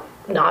not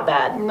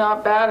bad.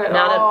 Not bad at all.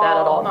 Not bad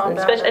at all. Not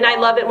Especially, bad and I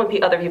love it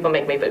when other people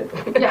make me food.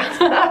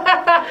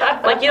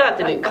 Yeah. Like, you don't have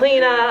to do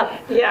cleanup.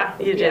 Yeah.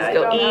 You just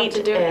go don't eat have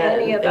to do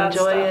and any of that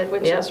enjoy stuff, it.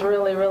 which is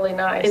really, really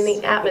nice. And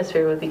the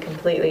atmosphere would be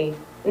completely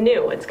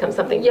new. It's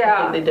something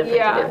yeah, completely different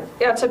yeah. to do.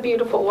 Yeah, it's a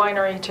beautiful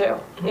winery too.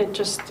 It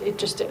just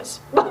is.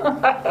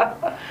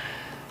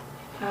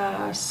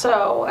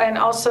 And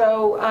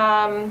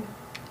also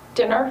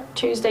dinner,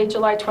 Tuesday,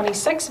 July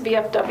 26th,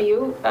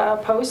 VFW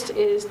Post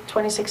is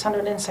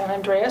 2600 in San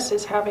Andreas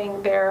is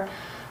having their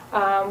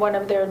one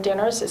of their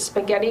dinners is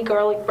spaghetti,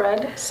 garlic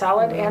bread,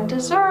 salad, and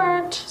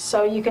dessert.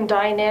 So you can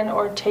dine in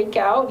or take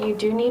out. You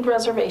do need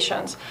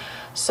reservations.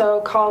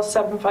 So call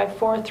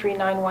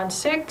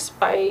 754-3916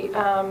 by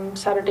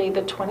Saturday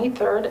the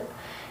 23rd.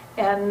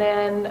 And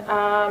then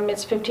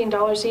it's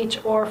 $15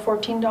 each or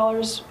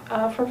 $14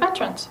 for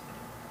veterans.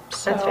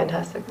 So, That's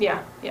fantastic.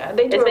 Yeah,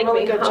 they do a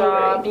really good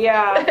job.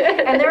 Yeah,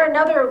 and they're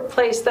another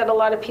place that a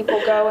lot of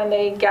people go and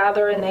they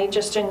gather and they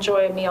just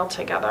enjoy a meal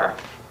together.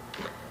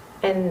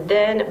 And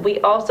then we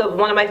also,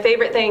 one of my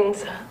favorite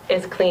things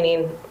is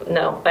cleaning.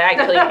 No, I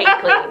actually hate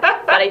cleaning,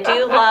 but I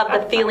do love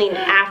the feeling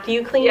after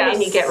you clean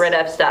and you get rid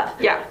of stuff.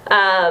 Yeah.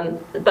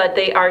 But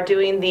they are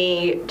doing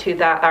the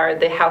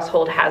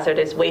household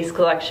hazardous waste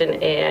collection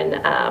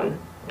in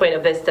Buena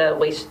Vista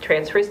Waste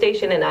Transfer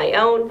Station in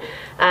Ione.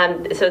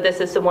 So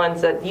this is the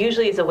ones that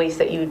usually is a waste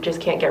that you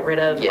just can't get rid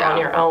of on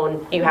your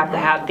own. You have to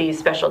have these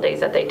special days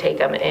that they take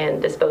them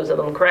and dispose of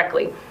them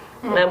correctly.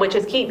 Which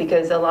is key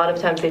because a lot of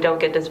times they don't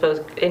get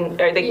disposed get disposed. And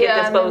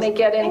then they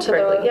get into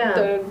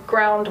the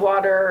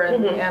groundwater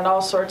and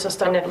all sorts of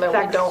stuff and that we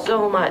don't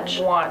so much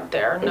want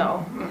there.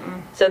 No.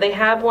 So they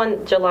have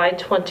one July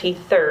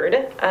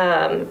 23rd.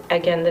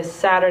 Again, this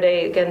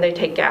Saturday. Again, they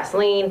take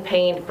gasoline,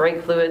 paint,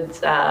 brake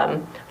fluids,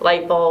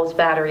 light bulbs,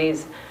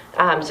 batteries.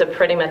 So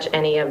pretty much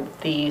any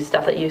of the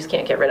stuff that you just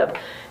can't get rid of.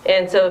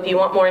 And so if you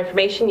want more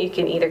information, you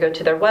can either go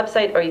to their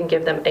website or you can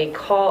give them a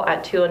call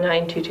at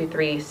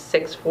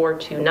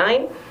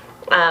 209-223-6429.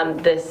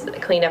 This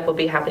cleanup will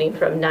be happening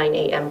from 9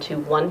 a.m. to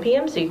 1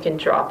 p.m. so you can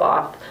drop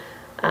off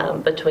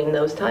between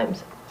those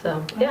times.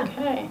 So, yeah.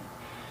 Okay.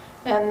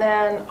 And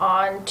then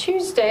on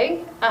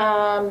Tuesday,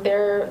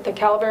 the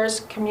Calaveras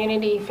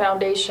Community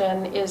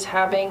Foundation is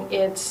having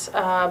its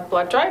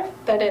blood drive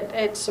that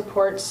it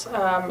supports,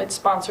 it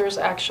sponsors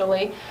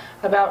actually,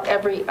 about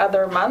every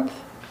other month.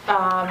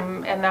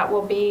 And that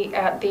will be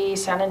at the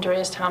San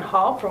Andreas Town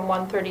Hall from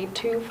 1:30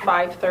 to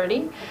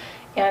 5:30.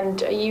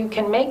 And you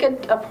can make an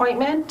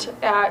appointment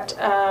at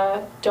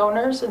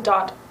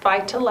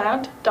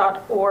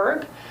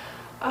donors.vitalant.org.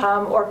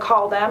 Or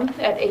call them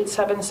at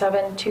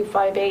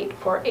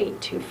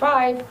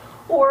 877-258-4825,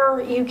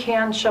 or you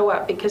can show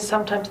up because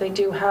sometimes they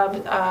do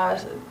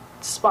have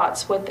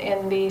spots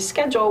within the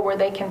schedule where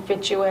they can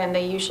fit you in.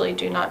 They usually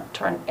do not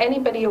turn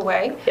anybody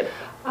away. Yep.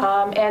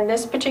 And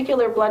this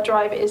particular blood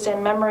drive is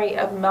in memory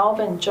of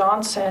Melvin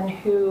Johnson,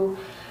 who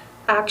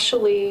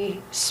actually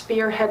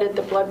spearheaded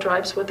the blood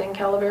drives within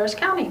Calaveras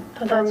County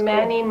for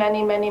many,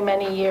 many, many,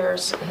 many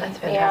years. That's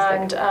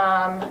fantastic.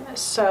 And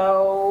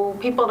so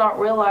people don't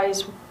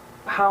realize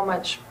how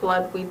much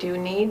blood we do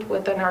need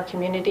within our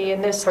community,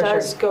 and this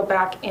does go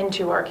back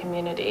into our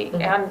community,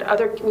 and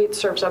it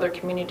serves other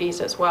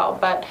communities as well,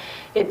 but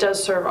it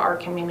does serve our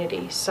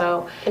community.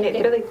 So and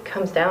it really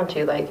comes down to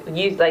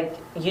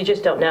you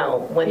just don't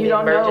know when the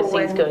emergency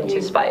is going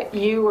to spike.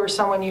 You or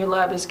someone you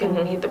love is going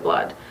to need the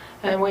blood.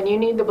 And when you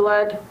need the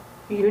blood,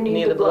 you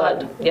need the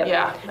blood. Yep.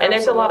 Yeah. And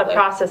there's a lot of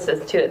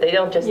processes to it. They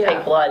don't just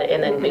take blood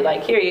and then be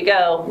like, here you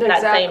go,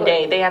 that same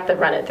day. They have to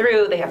run it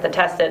through, they have to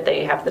test it,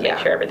 they have to make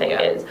sure everything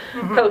is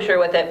kosher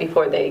with it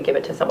before they give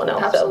it to someone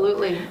else.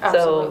 Absolutely.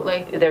 So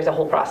there's a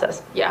whole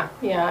process. Yeah,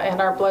 and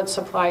our blood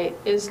supply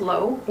is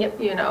low,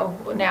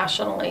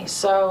 nationally.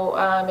 So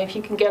if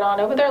you can get on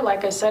over there,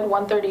 like I said,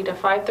 1:30 to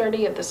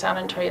 5:30 at the San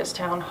Andreas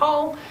Town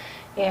Hall,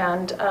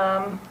 and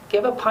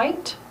give a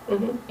pint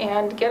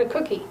and get a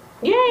cookie.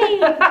 Yay!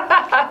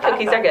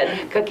 Cookies are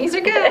good. Cookies are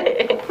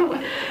good.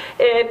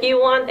 If you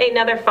want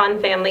another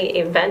fun family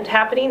event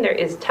happening, there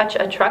is Touch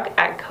a Truck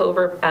at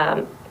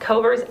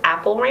Cover's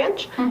Apple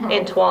Ranch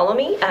in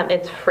Tuolumne.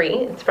 It's free.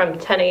 It's from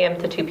 10 a.m.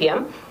 to 2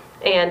 p.m.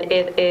 And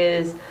it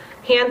is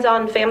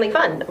hands-on family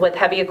fun with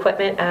heavy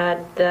equipment at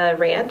the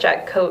ranch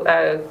at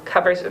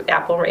Cover's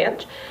Apple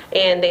Ranch.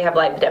 And they have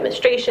live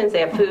demonstrations, they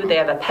have food, they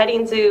have a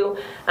petting zoo,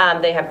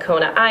 they have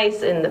Kona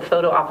Ice and the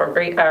photo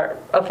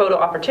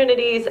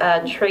opportunities,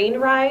 train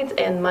rides,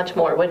 and much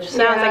more, which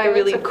sounds like a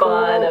really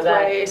fun event.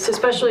 Place,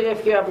 especially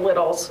if you have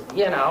littles,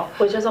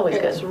 Which is always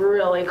good. It's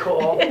really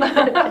cool.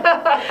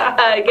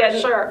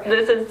 Again, Sure.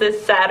 This is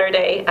this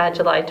Saturday,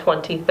 July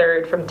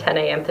 23rd from 10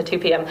 a.m. to 2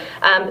 p.m.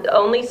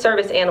 Only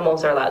service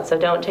animals are allowed, so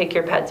don't take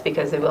your pets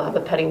because they will have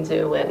a petting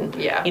zoo and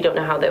you don't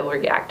know how they will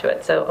react to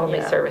it, so only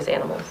service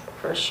animals.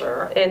 For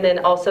sure. And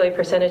then also a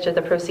percentage of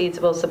the proceeds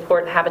will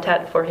support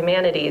Habitat for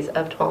Humanities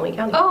of Tuolumne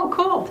County. Oh,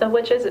 cool. So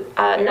which is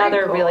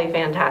another really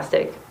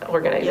fantastic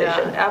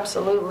organization. Yeah,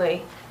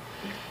 absolutely.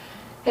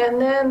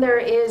 And then there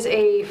is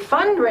a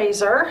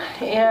fundraiser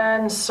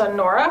in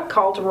Sonora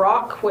called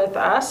Rock With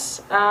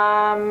Us,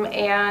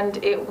 and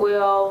it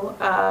will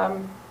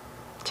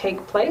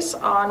take place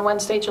on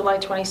Wednesday, July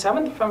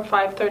 27th from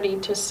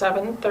 5:30 to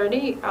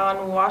 7:30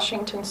 on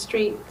Washington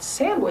Street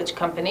Sandwich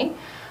Company.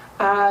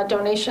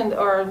 Donation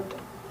or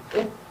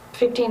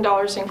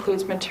 $15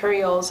 includes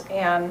materials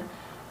and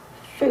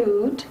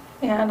food.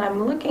 And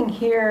I'm looking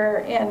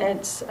here, and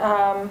it's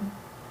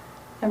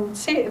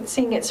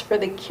seeing it's for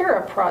the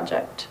Kira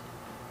Project,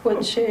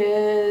 which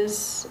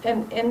is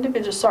an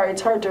individual. Sorry,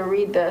 it's hard to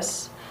read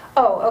this.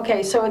 Oh,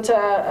 okay. So it's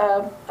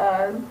a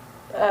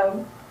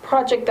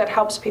project that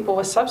helps people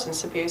with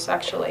substance abuse,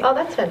 actually. Oh,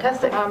 that's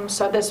fantastic.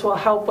 So this will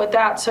help with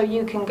that. So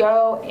you can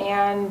go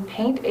and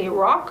paint a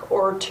rock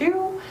or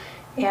two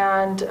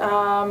and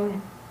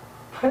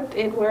put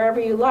it wherever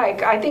you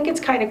like. I think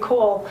it's kind of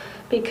cool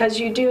because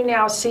you do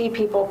now see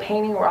people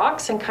painting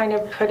rocks and kind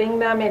of putting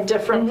them in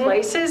different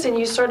places, and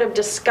you sort of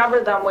discover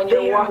them when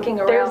you're walking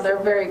around. They're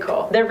very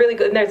cool. They're really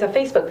good, and there's a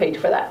Facebook page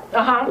for that,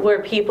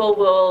 where people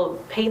will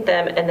paint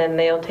them and then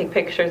they'll take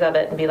pictures of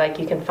it and be like,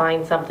 you can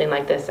find something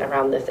like this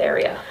around this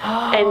area.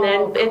 And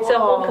then it's a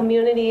whole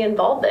community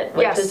involvement,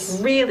 which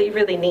is really,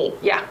 really neat.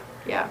 Yeah,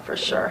 for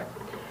sure.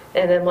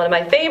 And then one of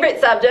my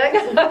favorite subjects,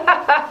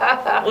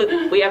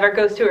 we have our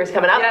ghost tours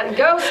coming up. Yeah,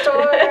 ghost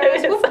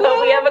tours.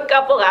 So we have a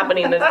couple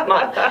happening this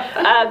month.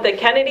 The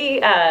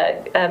Kennedy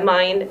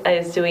Mine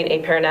is doing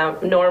a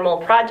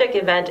paranormal project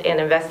event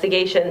and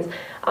investigations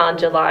on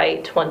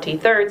July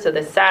 23rd, so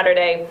this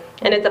Saturday,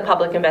 and it's a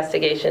public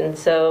investigation.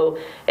 So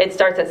it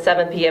starts at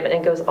 7 p.m. and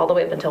it goes all the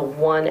way up until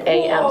 1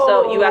 a.m.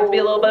 So you have to be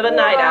a little bit of a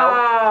night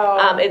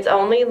owl. It's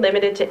only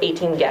limited to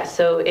 18 guests,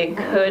 so it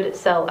could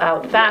sell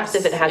out fast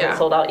if it hasn't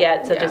sold out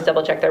yet, so just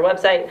double check their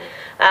website.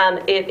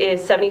 It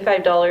is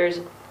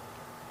 $75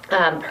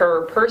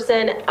 per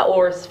person,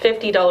 or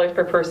 $50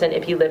 per person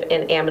if you live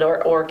in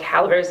Amador or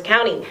Calaveras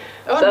County.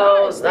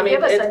 Oh, nice. I mean,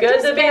 it's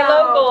good to be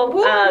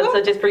local.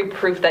 So just be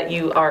proof that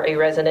you are a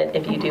resident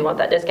if you do want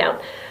that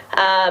discount.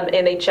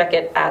 And they check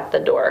it at the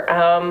door.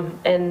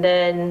 And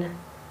then,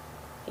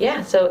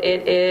 so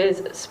it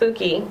is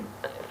spooky,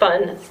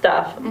 fun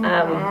stuff.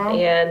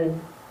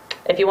 And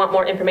If you want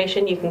more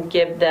information, you can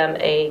give them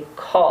a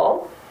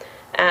call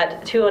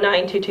at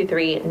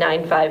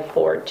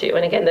 209-223-9542.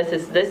 And again, this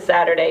is this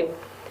Saturday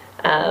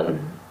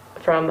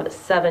from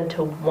 7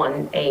 to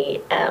 1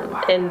 a.m.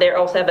 And they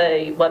also have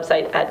a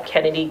website at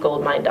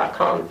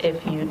kennedygoldmine.com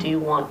if you do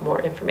want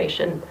more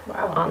information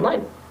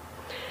online.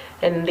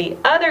 And the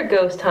other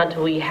ghost hunt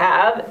we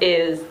have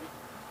is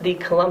the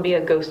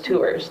Columbia Ghost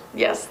Tours.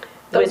 Yes,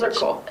 those are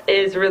cool.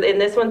 Is really, and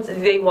this one,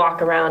 they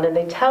walk around and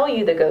they tell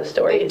you the ghost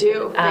stories. They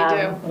do,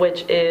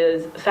 which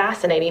is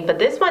fascinating. But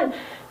this one,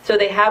 so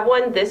they have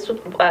one this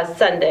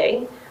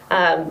Sunday,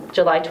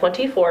 July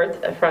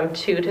 24th from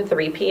 2 to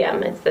 3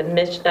 p.m. It's the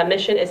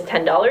admission is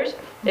 $10.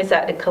 It's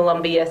at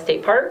Columbia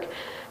State Park.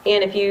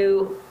 And if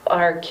you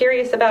are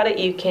curious about it,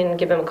 you can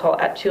give them a call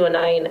at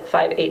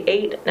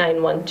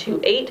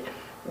 209-588-9128.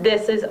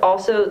 This is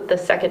also the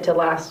second to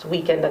last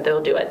weekend that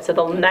they'll do it. So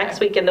the next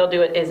weekend they'll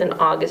do it is in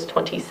August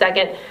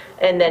 22nd,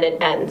 and then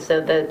it ends. So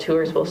the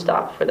tours will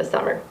stop for the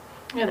summer.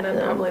 And then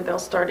probably they'll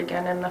start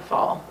again in the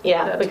fall.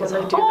 Yeah, that's because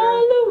when they do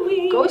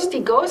Halloween.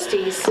 their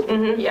ghosties.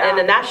 Mm-hmm. Yeah, and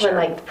then that's when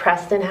like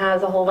Preston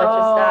has a whole bunch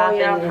of stuff.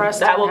 Yeah, and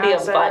Preston that will be a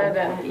has fun. it,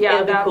 and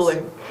yeah, it'll be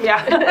cooler.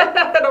 Yeah,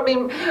 it'll be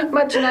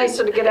much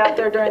nicer to get out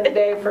there during the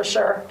day for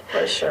sure.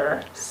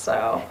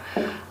 So,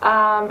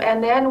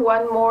 and then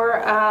one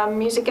more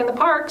music in the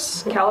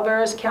parks.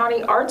 Calaveras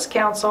County Arts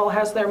Council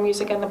has their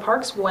music in the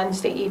parks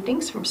Wednesday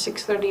evenings from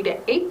 6:30 to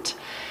 8.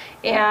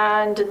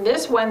 And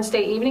this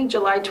Wednesday evening,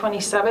 July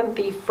 27th,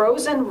 the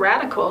Frozen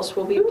Radicals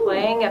will be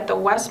playing at the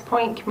West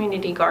Point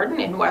Community Garden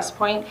in West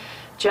Point,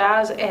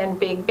 jazz and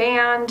big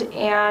band.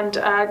 And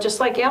just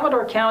like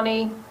Amador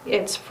County,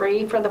 it's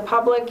free for the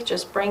public.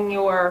 Just bring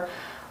your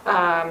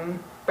lawn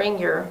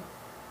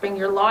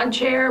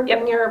chair,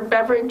 bring your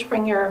beverage,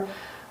 bring your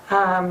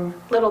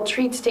little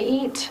treats to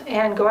eat,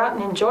 and go out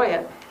and enjoy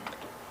it.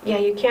 Yeah,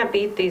 you can't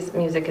beat these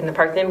music in the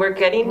park. Then we're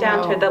getting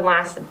down to the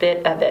last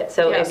bit of it.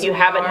 So Yes, if you we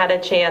haven't are. had a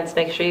chance,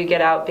 make sure you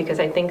get out,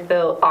 because I think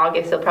they'll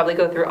probably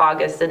go through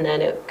August, and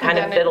then it kind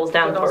of fiddles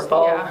down toward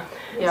fall.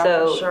 Yeah,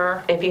 so for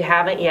sure. if you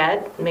haven't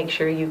yet, make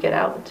sure you get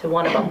out to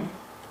one of them.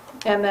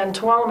 And then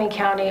Tuolumne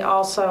County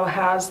also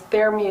has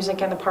their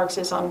music in the parks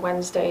is on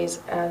Wednesdays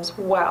as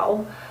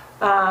well.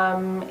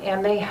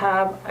 And they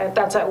have,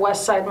 that's at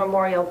Westside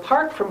Memorial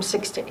Park from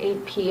 6 to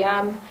 8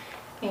 p.m.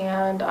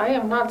 And I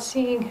am not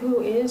seeing who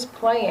is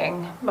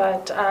playing,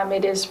 but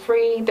it is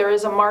free. There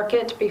is a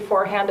market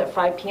beforehand at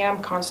 5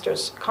 p.m. Concert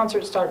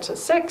starts at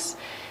 6.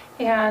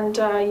 And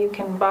you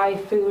can buy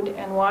food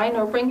and wine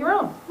or bring your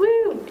own.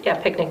 Woo! Yeah,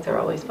 picnics are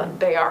always fun.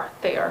 They are.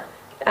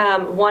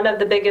 One of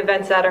the big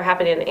events that are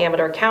happening in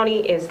Amador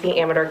County is the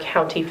Amador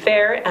County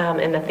Fair,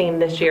 and the theme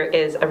this year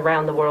is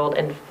Around the World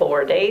in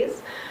 4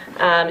 days.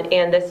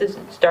 And this is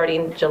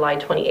starting July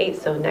 28th,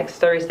 so next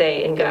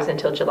Thursday, and goes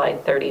until July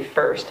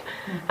 31st.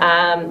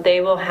 They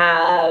will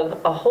have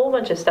a whole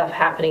bunch of stuff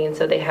happening.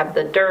 So they have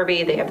the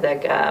Derby, they have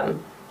the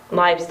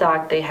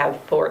livestock, they have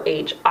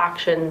 4-H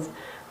auctions,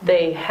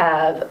 they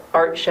have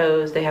art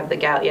shows, they have the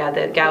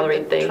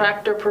gallery thing.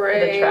 Tractor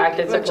parade, the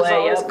tractor which is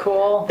always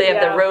cool. They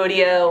have the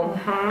rodeo.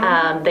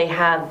 They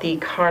have the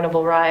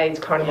carnival rides,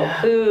 carnival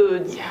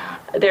foods. Yeah.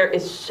 There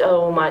is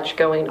so much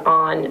going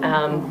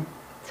on.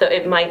 So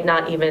it might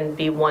not even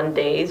be 1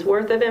 day's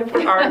worth of events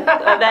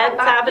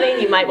happening.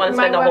 You might want to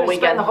spend the whole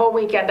weekend. Spend the whole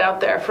weekend out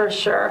there for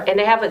sure. And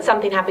they have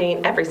something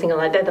happening every single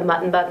night. They have the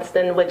mutton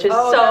bunston, which is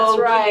so that's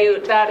right.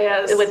 cute. That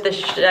is. With the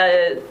little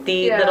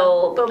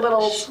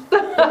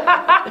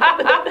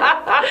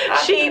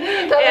sheep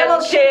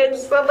and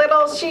kids. The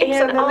little sheep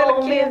and the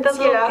little kids. The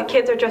little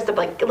kids are dressed up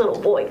like little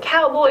boy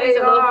cowboys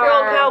and little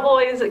girl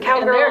cowboys and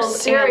cowgirls. And they're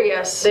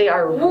serious. They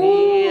are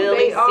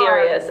really they are.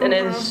 serious, and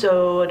it is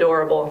so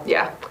adorable.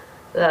 Yeah.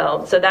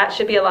 So that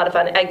should be a lot of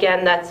fun.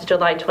 Again, that's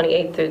July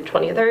 28th through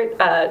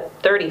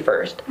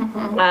 31st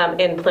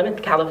in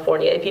Plymouth,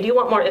 California. If you do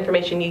want more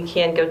information, you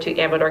can go to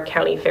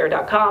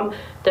AmadorCountyFair.com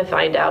to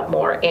find out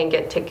more and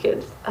get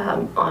tickets.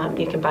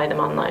 You can buy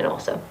them online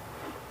also.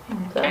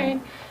 Okay.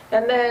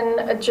 And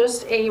then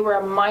just a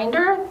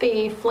reminder,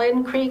 the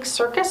Flynn Creek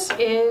Circus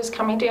is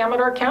coming to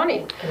Amador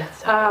County.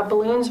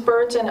 Balloons,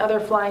 birds, and other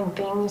flying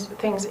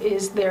things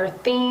is their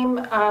theme.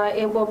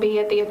 It will be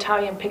at the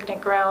Italian Picnic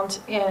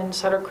Grounds in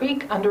Sutter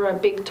Creek under a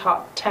big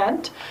top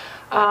tent.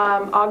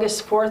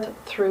 August 4th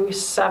through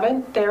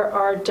 7th, there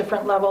are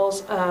different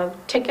levels of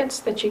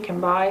tickets that you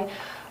can buy.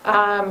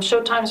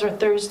 Show times are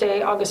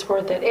Thursday, August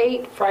 4th at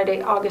 8,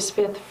 Friday, August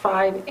 5th,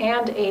 5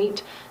 and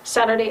 8,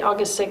 Saturday,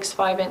 August 6th,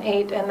 5 and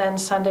 8, and then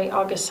Sunday,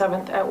 August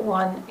 7th at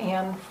 1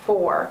 and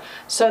 4.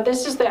 So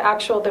this is the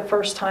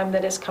first time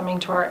that is coming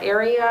to our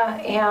area,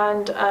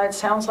 and it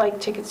sounds like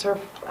tickets are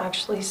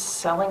actually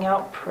selling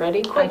out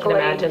pretty quickly. I can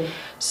imagine.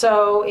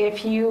 So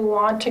if you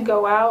want to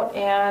go out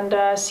and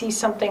see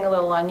something a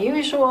little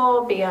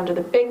unusual, be under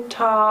the big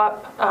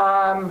top,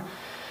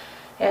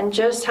 and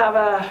just have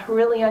a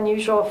really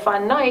unusual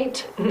fun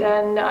night,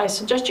 then I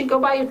suggest you go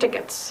buy your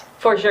tickets.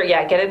 For sure,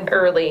 yeah, get it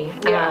early.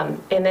 Yeah.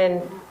 And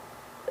then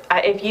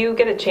if you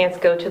get a chance,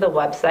 go to the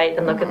website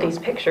and look at these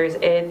pictures.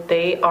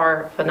 They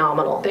are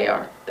phenomenal. They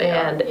are.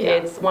 And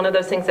it's one of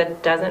those things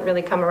that doesn't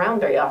really come around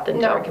very often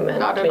to our community.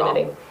 Not at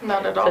all.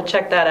 Not at all. So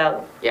check that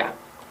out. Yeah.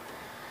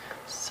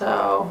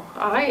 So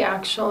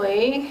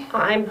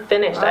I'm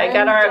finished. I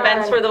got our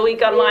events for the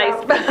week on my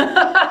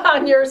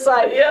on your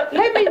side. Yep.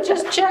 Let me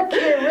just check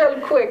here real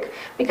quick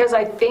because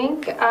I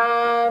think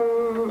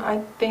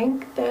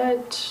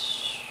that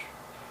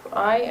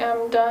I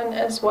am done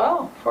as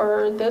well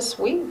for this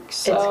week.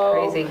 So it's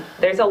crazy.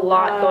 There's a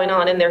lot going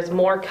on, and there's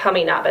more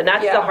coming up. And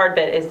that's the hard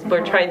bit is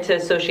we're trying to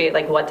associate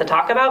like what to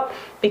talk about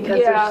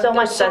because there's so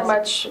much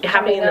that's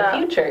happening in the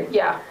future.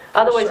 Yeah.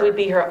 Otherwise, we'd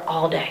be here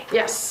all day.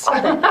 Yes.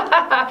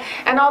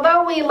 And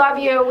although we love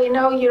you, we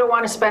know you don't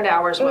want to spend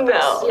hours with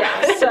us.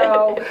 Yeah.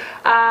 So,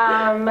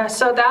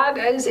 so that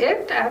is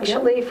it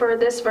actually for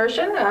this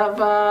version of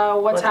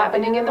what's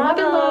happening in the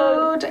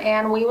Motherlode.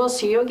 And we will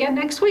see you again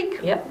next week.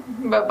 Yep.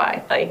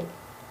 Bye-bye. Bye.